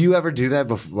ensues. Do you ever do that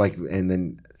before, like, and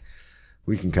then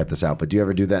we can cut this out, but do you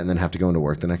ever do that and then have to go into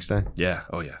work the next day? Yeah.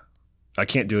 Oh yeah. I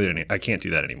can't do it. I can't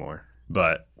do that anymore.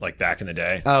 But like back in the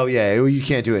day. Oh yeah. Well, you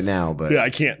can't do it now, but yeah, I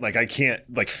can't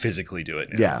physically do it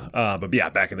now. Yeah. But yeah,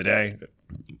 back in the day,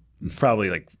 probably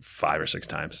like 5 or 6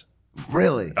 times.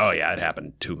 Really? Oh yeah. It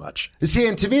happened too much. See,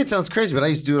 and to me, it sounds crazy, but I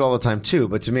used to do it all the time too.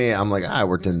 But to me, I'm like, I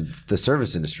worked in the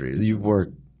service industry. You work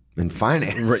in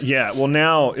finance. Yeah. Well,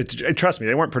 now trust me,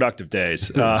 they weren't productive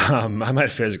days. I might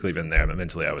have physically been there, but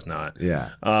mentally I was not.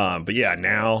 Yeah. But yeah,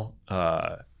 now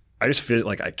I just feel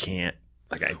like I can't.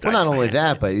 Well, not only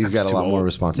that, but you've got a lot more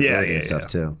responsibility Yeah, and stuff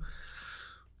too.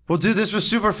 Well, dude, this was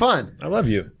super fun. I love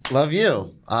you. Love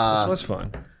you. This was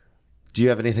fun. Do you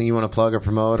have anything you want to plug or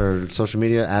promote or social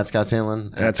media? At Scott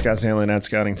Sandlin? At Scott Sandlin, at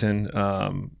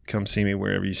Scottington. Come see me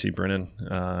wherever you see Brennan.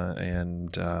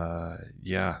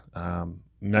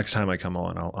 Next time I come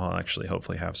on, I'll actually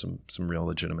hopefully have some real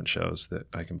legitimate shows that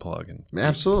I can plug. And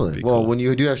Absolutely. Well, when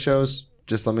you do have shows,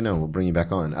 just let me know. We'll bring you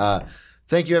back on.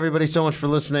 Thank you, everybody, so much for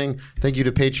listening. Thank you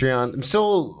to Patreon. I'm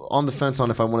still on the fence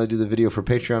on if I want to do the video for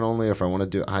Patreon only or if I want to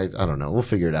do I don't know. We'll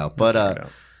figure it out. But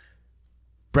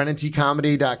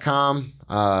BrennanTComedy.com.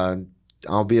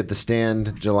 I'll be at the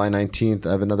Stand July 19th.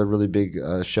 I have another really big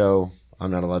show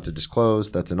I'm not allowed to disclose.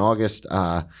 That's in August.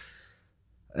 And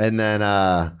then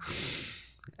at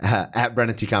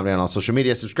Brennan T Comedy on all social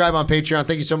media. Subscribe on Patreon.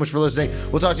 Thank you so much for listening.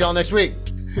 We'll talk to y'all next week.